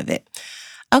fresh out of it.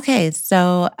 Okay,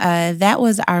 so that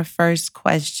was our first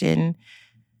question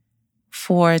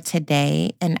for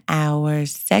today. And our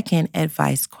second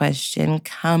advice question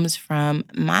comes from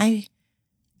my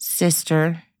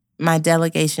sister, my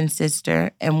delegation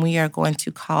sister, and we are going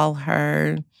to call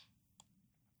her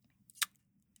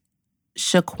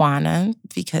Shaquana,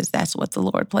 because that's what the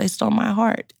Lord placed on my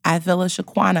heart. I feel a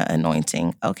Shaquana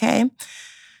anointing, okay?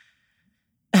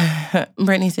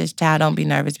 Brittany says, child, don't be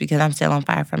nervous because I'm still on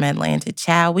fire from Atlanta.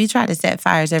 Child, we try to set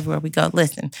fires everywhere we go.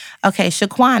 Listen. Okay,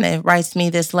 Shaquana writes me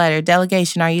this letter.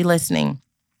 Delegation, are you listening?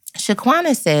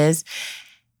 Shaquana says,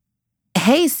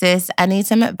 hey, sis, I need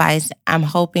some advice. I'm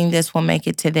hoping this will make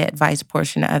it to the advice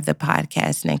portion of the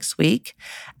podcast next week.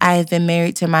 I have been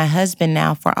married to my husband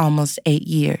now for almost 8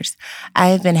 years. I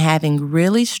have been having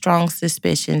really strong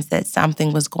suspicions that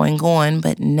something was going on,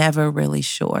 but never really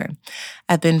sure.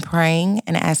 I've been praying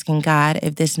and asking God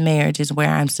if this marriage is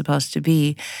where I'm supposed to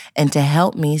be and to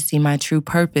help me see my true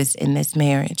purpose in this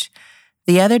marriage.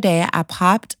 The other day, I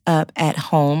popped up at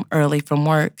home early from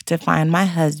work to find my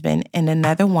husband and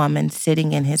another woman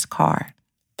sitting in his car.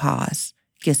 Pause.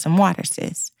 Get some water,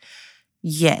 sis.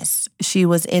 Yes, she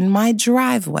was in my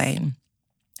driveway.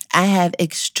 I have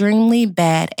extremely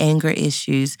bad anger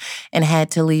issues and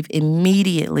had to leave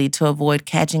immediately to avoid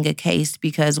catching a case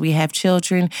because we have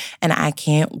children and I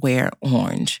can't wear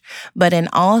orange. But in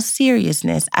all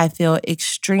seriousness, I feel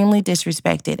extremely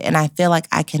disrespected and I feel like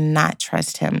I cannot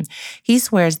trust him. He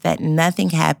swears that nothing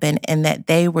happened and that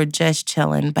they were just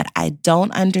chilling, but I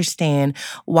don't understand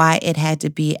why it had to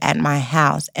be at my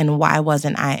house and why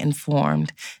wasn't I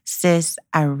informed. Sis,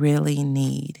 I really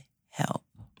need help.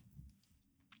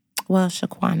 Well,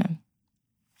 Shaquana,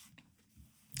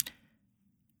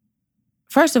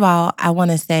 first of all, I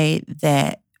want to say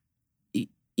that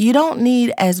you don't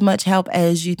need as much help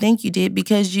as you think you did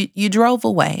because you drove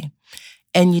away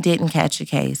and you didn't catch a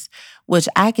case, which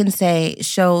I can say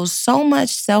shows so much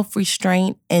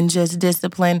self-restraint and just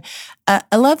discipline,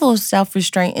 a level of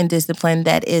self-restraint and discipline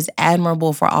that is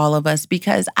admirable for all of us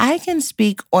because I can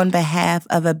speak on behalf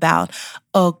of about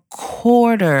a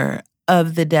quarter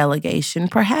of the delegation,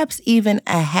 perhaps even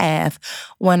a half,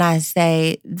 when I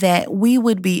say that we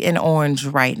would be in orange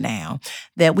right now,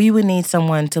 that we would need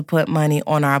someone to put money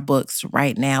on our books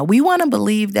right now. We want to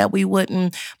believe that we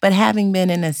wouldn't, but having been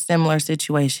in a similar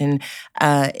situation,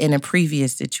 in a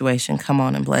previous situation, come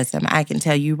on and bless him, I can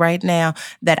tell you right now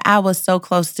that I was so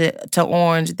close to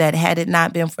orange that had it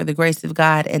not been for the grace of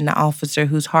God and the officer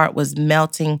whose heart was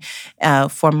melting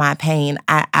for my pain,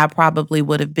 I probably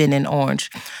would have been in orange.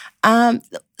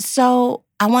 So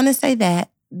I want to say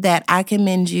that I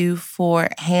commend you for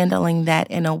handling that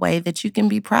in a way that you can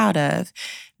be proud of,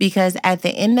 because at the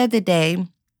end of the day,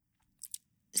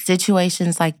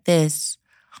 situations like this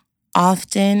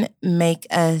often make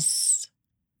us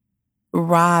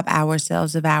rob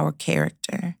ourselves of our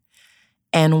character.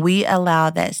 And we allow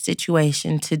that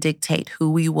situation to dictate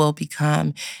who we will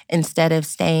become instead of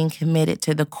staying committed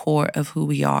to the core of who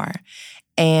we are.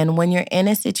 And when you're in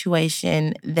a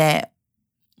situation that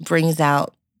brings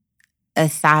out a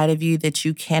side of you that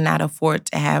you cannot afford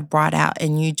to have brought out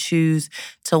and you choose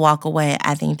to walk away,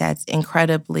 I think that's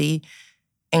incredibly,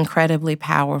 incredibly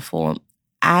powerful.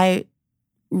 I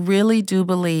really do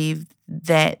believe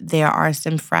that there are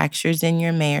some fractures in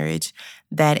your marriage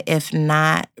that, if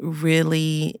not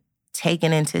really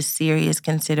taken into serious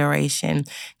consideration,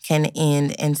 can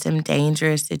end in some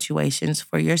dangerous situations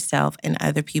for yourself and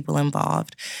other people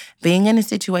involved. Being in a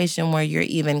situation where you're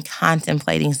even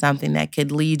contemplating something that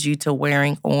could lead you to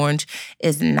wearing orange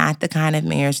is not the kind of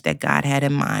marriage that God had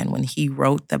in mind when He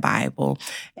wrote the Bible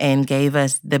and gave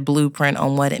us the blueprint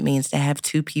on what it means to have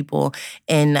two people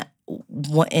in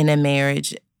a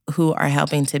marriage who are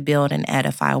helping to build and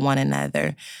edify one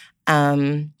another.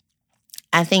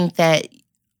 I think that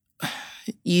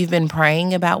you've been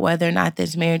praying about whether or not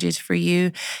this marriage is for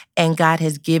you, and God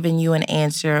has given you an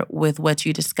answer with what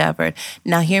you discovered.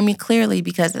 Now, hear me clearly,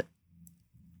 because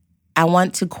I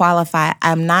want to qualify.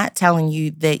 I'm not telling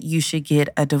you that you should get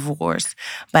a divorce,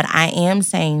 but I am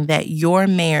saying that your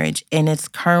marriage in its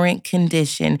current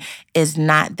condition is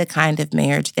not the kind of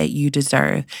marriage that you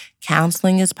deserve.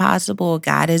 Counseling is possible.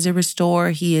 God is a restorer.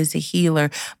 He is a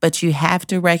healer. But you have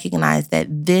to recognize that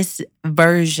this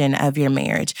version of your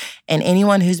marriage, and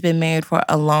anyone who's been married for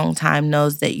a long time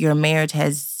knows that your marriage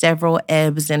has several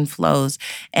ebbs and flows.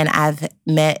 And I've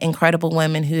met incredible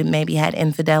women who maybe had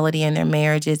infidelity in their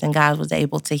marriages, and God was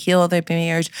able to heal their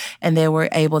marriage, and they were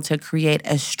able to create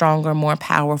a stronger, more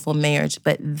powerful marriage.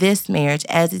 But this marriage,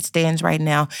 as it stands right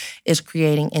now, is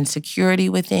creating insecurity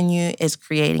within you, is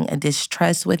creating a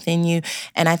distrust within you.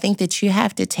 And I think that you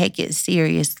have to take it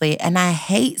seriously. And I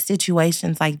hate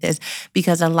situations like this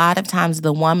because a lot of times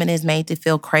the woman is made to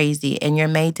feel crazy and you're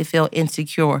made to feel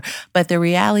insecure. But the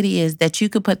reality is that you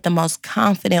could put the most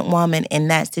confident woman in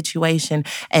that situation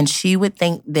and she would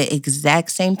think the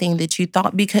exact same thing that you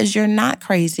thought, because you're not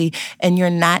crazy and you're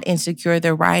not insecure.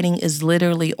 The writing is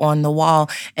literally on the wall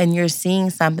and you're seeing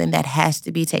something that has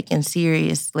to be taken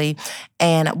seriously.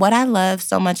 And what I love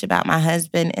so much about my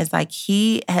husband is, like,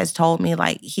 he has told me,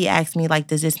 like, he asked me, like,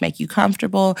 does this make you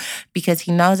comfortable? Because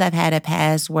he knows I've had a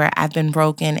past where I've been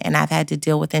broken and I've had to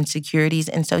deal with insecurities.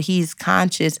 And so he's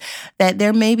conscious that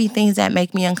there may be things that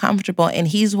make me uncomfortable, and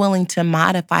he's willing to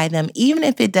modify them, even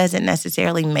if it doesn't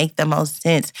necessarily make the most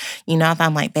sense. You know, if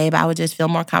I'm like, babe, I would just feel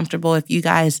more comfortable if you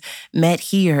guys met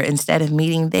here instead of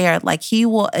meeting there. Like, he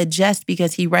will adjust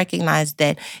because he recognized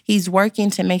that he's working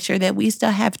to make sure that we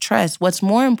still have trust. What's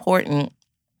more important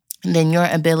than your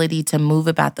ability to move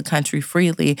about the country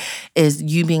freely is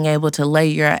you being able to lay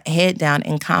your head down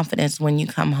in confidence when you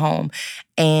come home.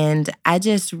 And I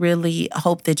just really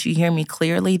hope that you hear me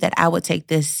clearly, that I would take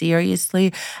this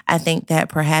seriously. I think that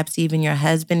perhaps even your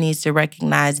husband needs to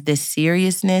recognize the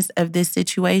seriousness of this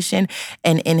situation.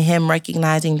 And in him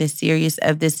recognizing the seriousness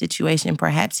of this situation,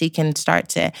 perhaps he can start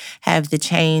to have the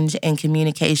change and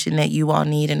communication that you all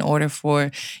need in order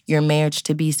for your marriage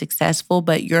to be successful.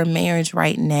 But your marriage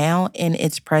right now, in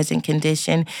its present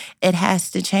condition, it has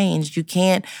to change. You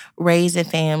can't raise a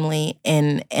family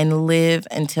and live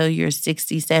until you're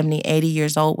 60, 70, 80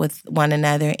 years old with one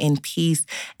another in peace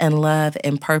and love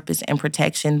and purpose and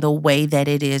protection the way that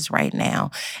it is right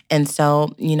now. And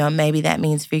so, maybe that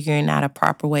means figuring out a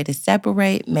proper way to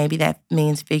separate. Maybe that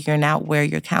means figuring out where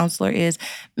your counselor is.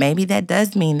 Maybe that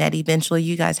does mean that eventually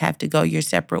you guys have to go your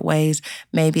separate ways.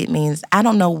 Maybe it means, I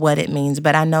don't know what it means,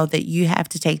 but I know that you have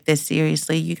to take this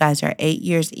seriously. You guys are 8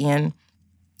 years in.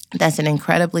 That's an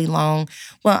incredibly long,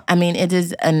 it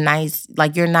is a nice,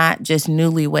 you're not just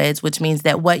newlyweds, which means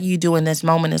that what you do in this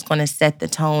moment is going to set the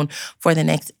tone for the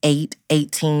next 8,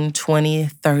 18, 20,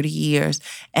 30 years.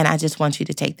 And I just want you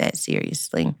to take that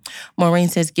seriously. Maureen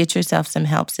says, get yourself some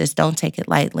help, sis. Don't take it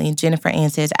lightly. Jennifer Ann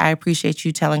says, I appreciate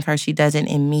you telling her she doesn't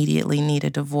immediately need a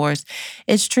divorce.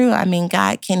 It's true.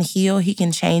 God can heal, he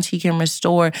can change, he can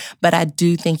restore, but I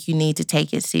do think you need to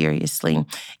take it seriously.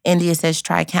 India says,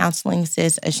 try counseling,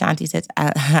 sis. Ashanti says,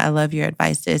 I love your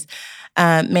advice, sis.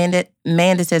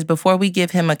 Manda says, before we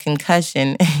give him a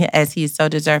concussion, as he is so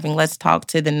deserving, let's talk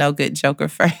to the no good joker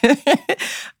first.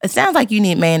 It sounds like you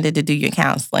need Manda to do your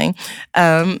counseling.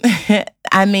 So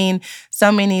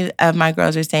many of my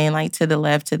girls are saying to the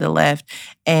left,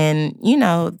 and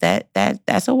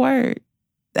that's a word.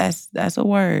 That's a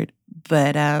word.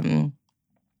 But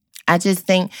I just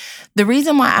think the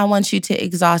reason why I want you to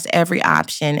exhaust every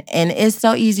option, and it's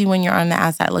so easy when you're on the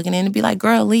outside looking in to be like,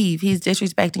 girl, leave. He's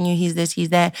disrespecting you. He's this, he's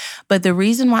that. But the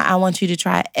reason why I want you to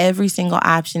try every single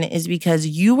option is because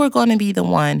you are going to be the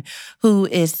one who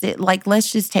is let's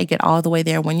just take it all the way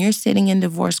there. When you're sitting in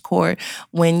divorce court,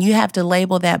 when you have to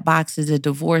label that box as a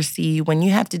divorcee, when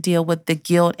you have to deal with the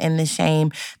guilt and the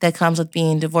shame that comes with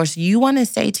being divorced, you want to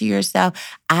say to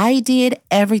yourself, I did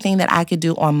everything that I could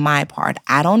do on my part.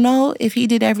 I don't know if he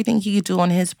did everything he could do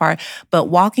on his part, but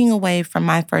walking away from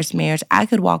my first marriage, I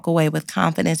could walk away with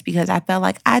confidence because I felt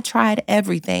like I tried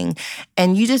everything.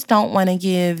 And you just don't want to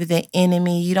give the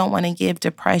enemy, you don't want to give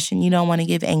depression, you don't want to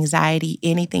give anxiety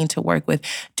anything to work with.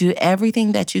 Do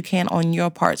everything that you can on your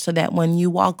part so that when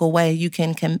you walk away, you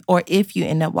can, or if you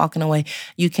end up walking away,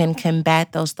 you can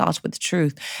combat those thoughts with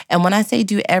truth. And when I say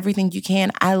do everything you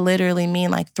can, I literally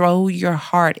mean throw your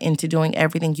heart into doing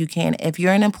everything you can. If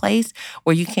you're in a place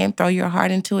where you can't throw your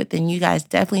heart into it, then you guys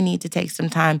definitely need to take some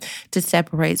time to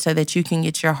separate so that you can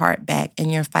get your heart back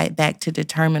and your fight back to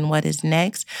determine what is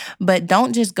next. But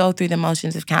don't just go through the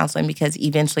motions of counseling because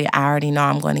eventually I already know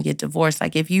I'm going to get divorced.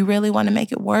 If you really want to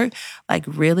make it work,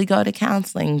 really go to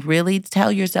counseling, really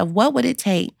tell yourself, what would it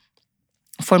take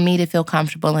for me to feel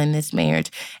comfortable in this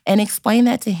marriage? And explain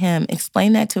that to him,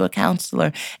 explain that to a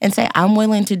counselor, and say, I'm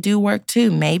willing to do work too.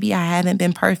 Maybe I haven't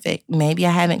been perfect. Maybe I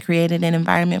haven't created an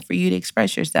environment for you to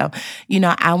express yourself.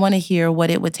 I want to hear what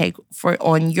it would take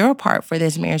on your part for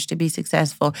this marriage to be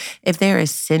successful. If there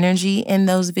is synergy in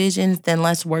those visions, then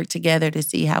let's work together to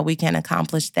see how we can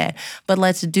accomplish that. But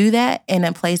let's do that in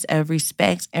a place of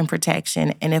respect and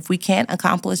protection. And if we can't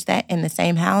accomplish that in the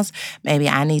same house, maybe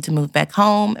I need to move back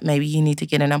home. Maybe you need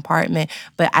to get an apartment,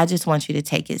 but I just want you to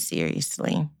take it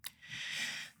seriously.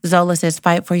 Zola says,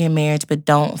 fight for your marriage, but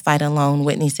don't fight alone.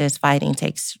 Whitney says, fighting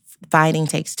takes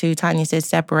two. Tanya says,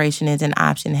 separation is an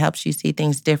option, helps you see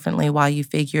things differently while you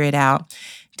figure it out.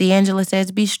 D'Angela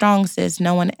says, be strong, sis.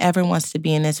 No one ever wants to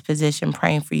be in this position.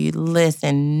 Praying for you.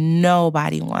 Listen,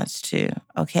 nobody wants to,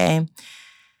 okay?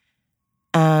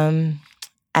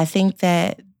 I think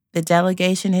that the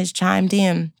delegation has chimed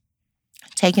in.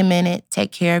 Take a minute,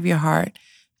 take care of your heart,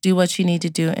 do what you need to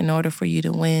do in order for you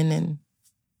to win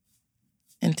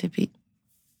and to be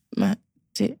my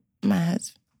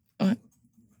husband. What?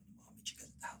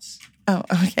 Oh,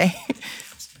 okay.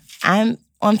 I'm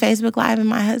on Facebook Live and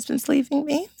my husband's leaving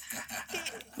me.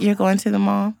 You're going to the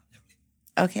mall?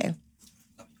 Okay.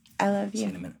 I love you. See you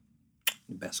in a minute.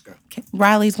 The best girl. Okay.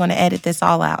 Riley's going to edit this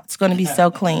all out. It's going to be so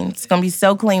clean. It's going to be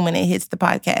so clean when it hits the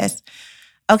podcast.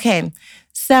 Okay.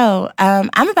 So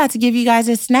I'm about to give you guys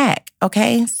a snack,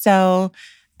 okay? So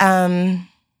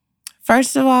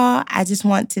first of all, I just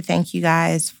want to thank you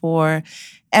guys for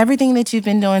everything that you've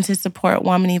been doing to support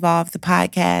Woman Evolve, the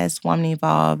podcast, Woman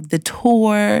Evolve, the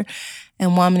tour,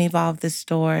 and Woman Evolve, the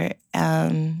store.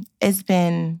 It's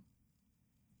been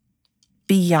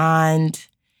beyond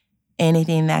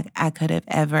anything that I could have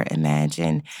ever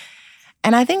imagined.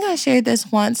 And I think I shared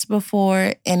this once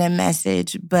before in a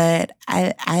message, but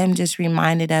I am just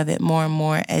reminded of it more and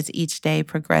more as each day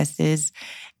progresses.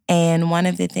 And one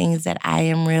of the things that I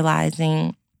am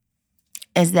realizing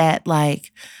is that,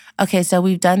 like, okay, so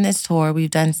we've done this tour,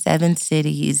 we've done 7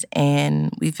 cities,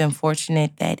 and we've been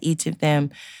fortunate that each of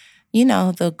them,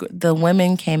 the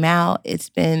women came out, it's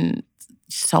been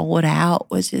sold out,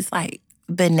 which is like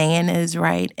bananas,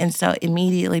 right? And so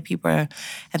immediately people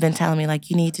have been telling me, like,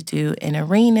 you need to do an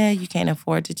arena. You can't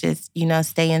afford to just,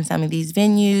 stay in some of these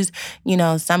venues.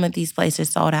 Some of these places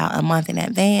sold out a month in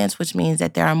advance, which means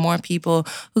that there are more people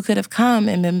who could have come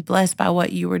and been blessed by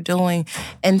what you were doing.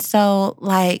 And so,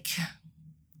 like,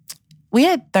 we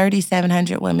had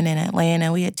 3,700 women in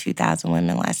Atlanta. We had 2,000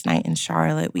 women last night in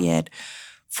Charlotte. We had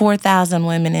 4,000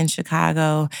 women in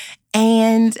Chicago.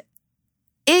 And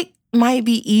it might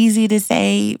be easy to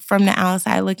say from the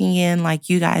outside looking in, like,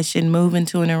 you guys should move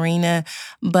into an arena.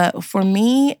 But for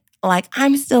me, like,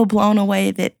 I'm still blown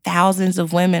away that thousands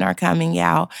of women are coming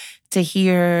out to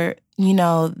hear,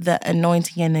 the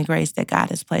anointing and the grace that God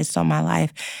has placed on my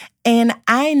life. And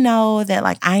I know that,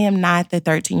 like, I am not the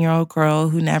 13-year-old girl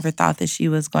who never thought that she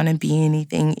was going to be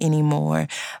anything anymore.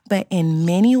 But in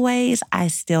many ways, I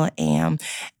still am.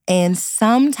 And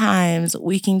sometimes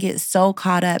we can get so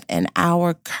caught up in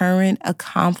our current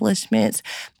accomplishments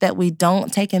that we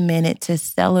don't take a minute to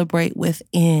celebrate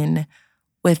within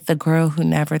with the girl who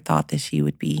never thought that she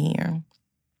would be here.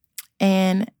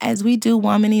 And as we do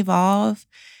Woman Evolve,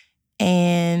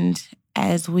 and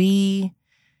as we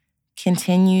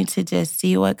continue to just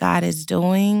see what God is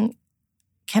doing,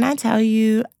 can I tell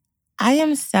you, I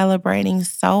am celebrating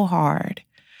so hard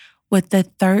with the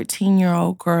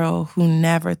 13-year-old girl who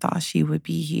never thought she would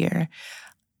be here.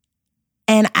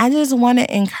 And I just want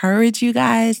to encourage you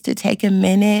guys to take a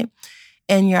minute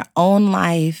in your own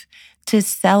life to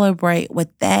celebrate with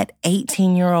that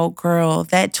 18-year-old girl,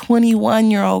 that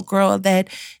 21-year-old girl, that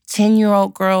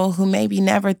 10-year-old girl who maybe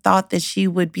never thought that she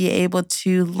would be able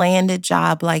to land a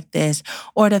job like this,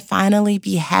 or to finally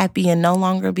be happy and no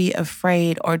longer be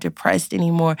afraid or depressed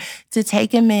anymore, to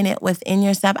take a minute within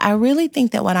yourself. I really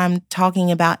think that what I'm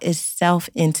talking about is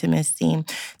self-intimacy,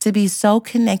 to be so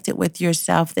connected with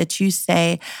yourself that you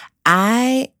say,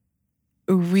 I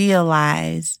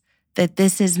realize that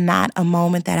this is not a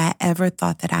moment that I ever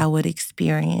thought that I would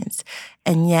experience,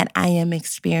 and yet I am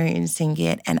experiencing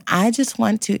it. And I just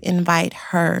want to invite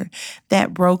her,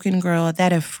 that broken girl,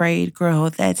 that afraid girl,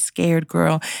 that scared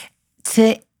girl,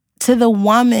 to the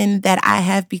woman that I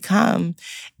have become.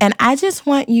 And I just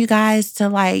want you guys to,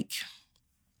 like,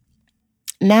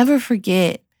 never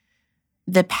forget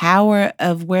the power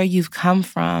of where you've come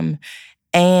from,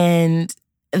 and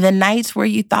the nights where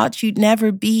you thought you'd never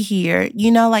be here.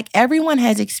 Like, everyone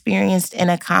has experienced an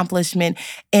accomplishment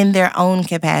in their own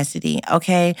capacity,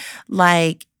 okay?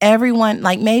 Like, everyone,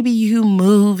 like, maybe you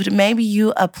moved, maybe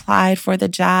you applied for the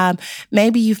job,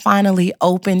 maybe you finally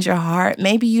opened your heart,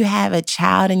 maybe you have a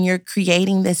child and you're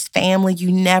creating this family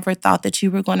you never thought that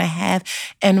you were going to have.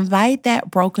 Invite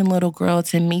that broken little girl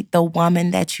to meet the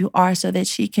woman that you are so that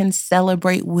she can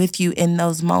celebrate with you in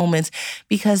those moments.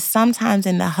 Because sometimes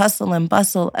in the hustle and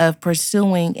bustle of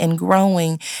pursuing and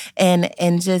growing and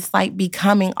just, like,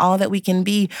 becoming all that we can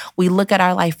be, we look at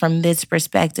our life from this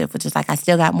perspective, which is like, I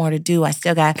still got more to do. I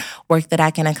still got work that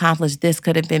I can accomplish. This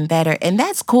could have been better. And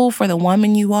that's cool for the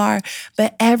woman you are.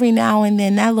 But every now and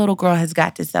then that little girl has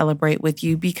got to celebrate with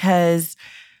you, because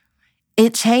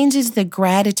it changes the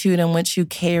gratitude in which you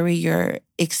carry your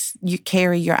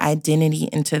identity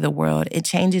into the world. It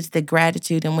changes the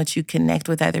gratitude in which you connect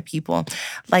with other people.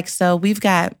 Like, so we've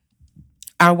got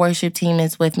our worship team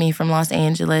is with me from Los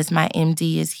Angeles. My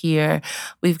MD is here.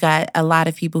 We've got a lot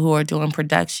of people who are doing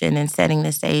production and setting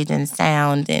the stage and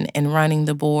sound and running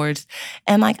the boards.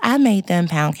 And, like, I made them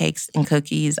pound cakes and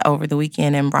cookies over the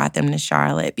weekend and brought them to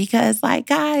Charlotte because, like,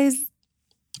 guys,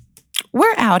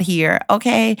 we're out here,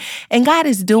 okay? And God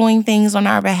is doing things on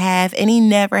our behalf, and He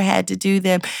never had to do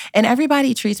them. And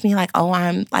everybody treats me like, oh,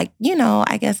 I'm, like,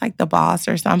 I guess, like, the boss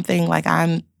or something. Like,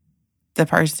 I'm the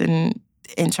person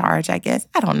in charge, I guess.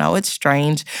 I don't know. It's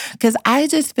strange because I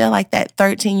just feel like that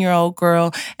 13-year-old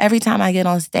girl. Every time I get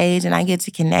on stage and I get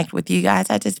to connect with you guys,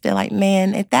 I just feel like,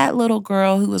 man, if that little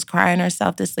girl who was crying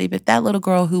herself to sleep, if that little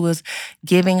girl who was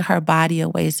giving her body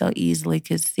away so easily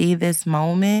could see this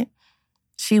moment,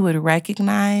 she would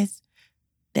recognize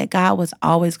that God was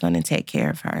always going to take care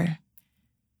of her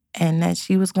and that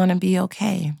she was going to be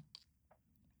okay.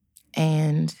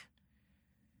 And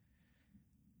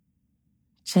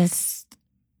just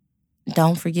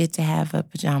don't forget to have a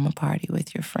pajama party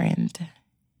with your friend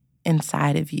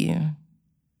inside of you.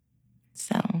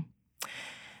 So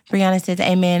Brianna says,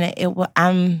 amen.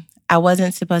 I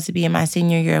wasn't supposed to be in my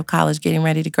senior year of college getting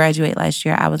ready to graduate last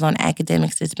year. I was on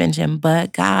academic suspension,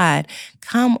 but God,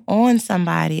 come on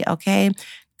somebody, okay?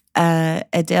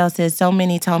 Adele says, so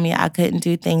many told me I couldn't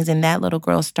do things, and that little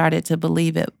girl started to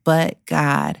believe it, but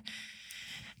God.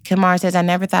 Kamar says, I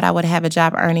never thought I would have a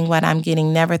job earning what I'm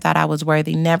getting, never thought I was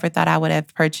worthy, never thought I would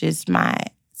have purchased my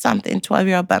something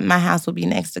 12-year-old, but my house will be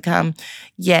next to come.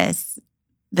 Yes,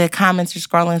 the comments are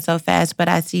scrolling so fast, but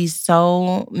I see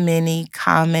so many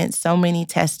comments, so many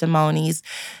testimonies.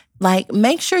 Like,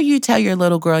 make sure you tell your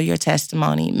little girl your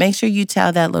testimony. Make sure you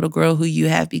tell that little girl who you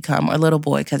have become, or little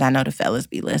boy, because I know the fellas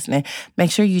be listening.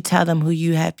 Make sure you tell them who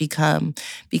you have become,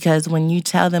 because when you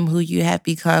tell them who you have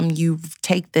become, you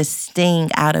take the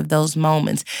sting out of those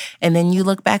moments. And then you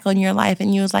look back on your life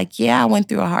and you was like, yeah, I went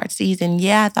through a hard season.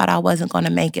 Yeah, I thought I wasn't going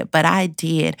to make it, but I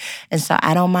did. And so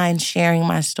I don't mind sharing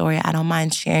my story. I don't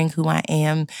mind sharing who I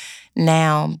am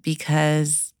now,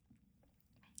 because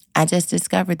I just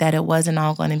discovered that it wasn't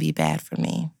all going to be bad for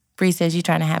me. Bree says, you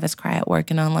trying to have us cry at work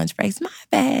and on lunch breaks. My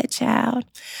bad, child.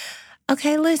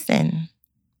 Okay, listen.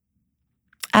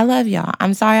 I love y'all.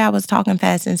 I'm sorry I was talking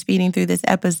fast and speeding through this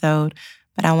episode,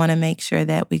 but I want to make sure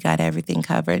that we got everything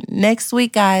covered. Next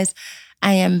week, guys,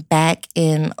 I am back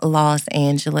in Los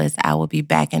Angeles. I will be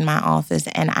back in my office,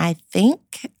 and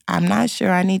I'm not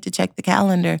sure, I need to check the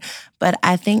calendar, but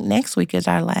I think next week is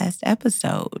our last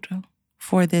episode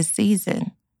for this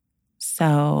season.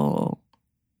 So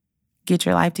get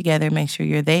your life together, make sure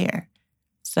you're there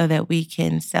so that we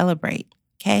can celebrate,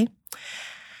 okay?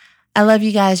 I love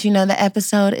you guys. You know, the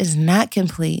episode is not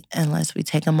complete unless we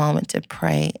take a moment to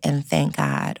pray and thank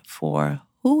God for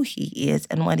who He is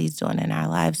and what He's doing in our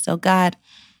lives. So God,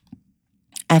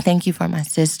 I thank you for my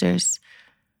sisters.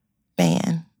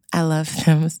 Man, I love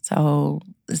them so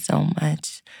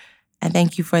much. I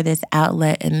thank you for this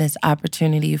outlet and this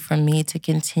opportunity for me to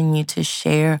continue to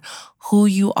share who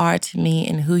you are to me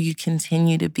and who you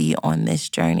continue to be on this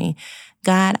journey.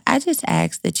 God, I just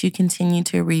ask that you continue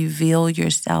to reveal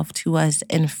yourself to us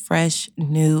in fresh,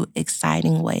 new,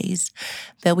 exciting ways,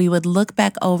 that we would look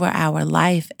back over our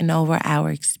life and over our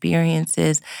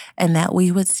experiences, and that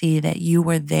we would see that you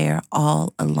were there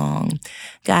all along.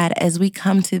 God, as we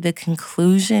come to the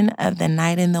conclusion of the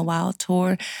Night in the Wild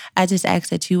tour, I just ask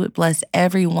that you would bless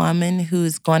every woman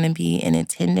who's going to be in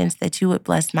attendance, that you would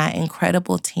bless my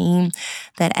incredible team,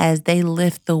 that as they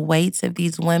lift the weights of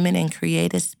these women and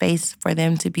create a space for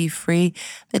them to be free,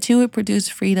 that you would produce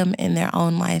freedom in their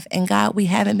own life. And God, we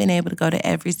haven't been able to go to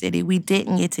every city. We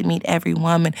didn't get to meet every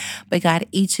woman, but God,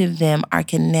 each of them are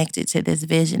connected to this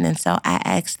vision. And so I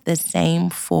ask the same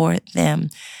for them,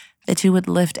 that you would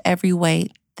lift every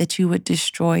weight, that you would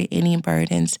destroy any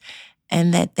burdens,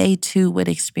 and that they too would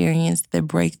experience the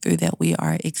breakthrough that we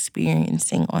are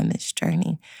experiencing on this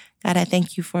journey. God, I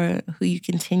thank you for who you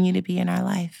continue to be in our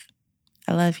life.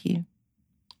 I love you.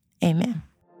 Amen.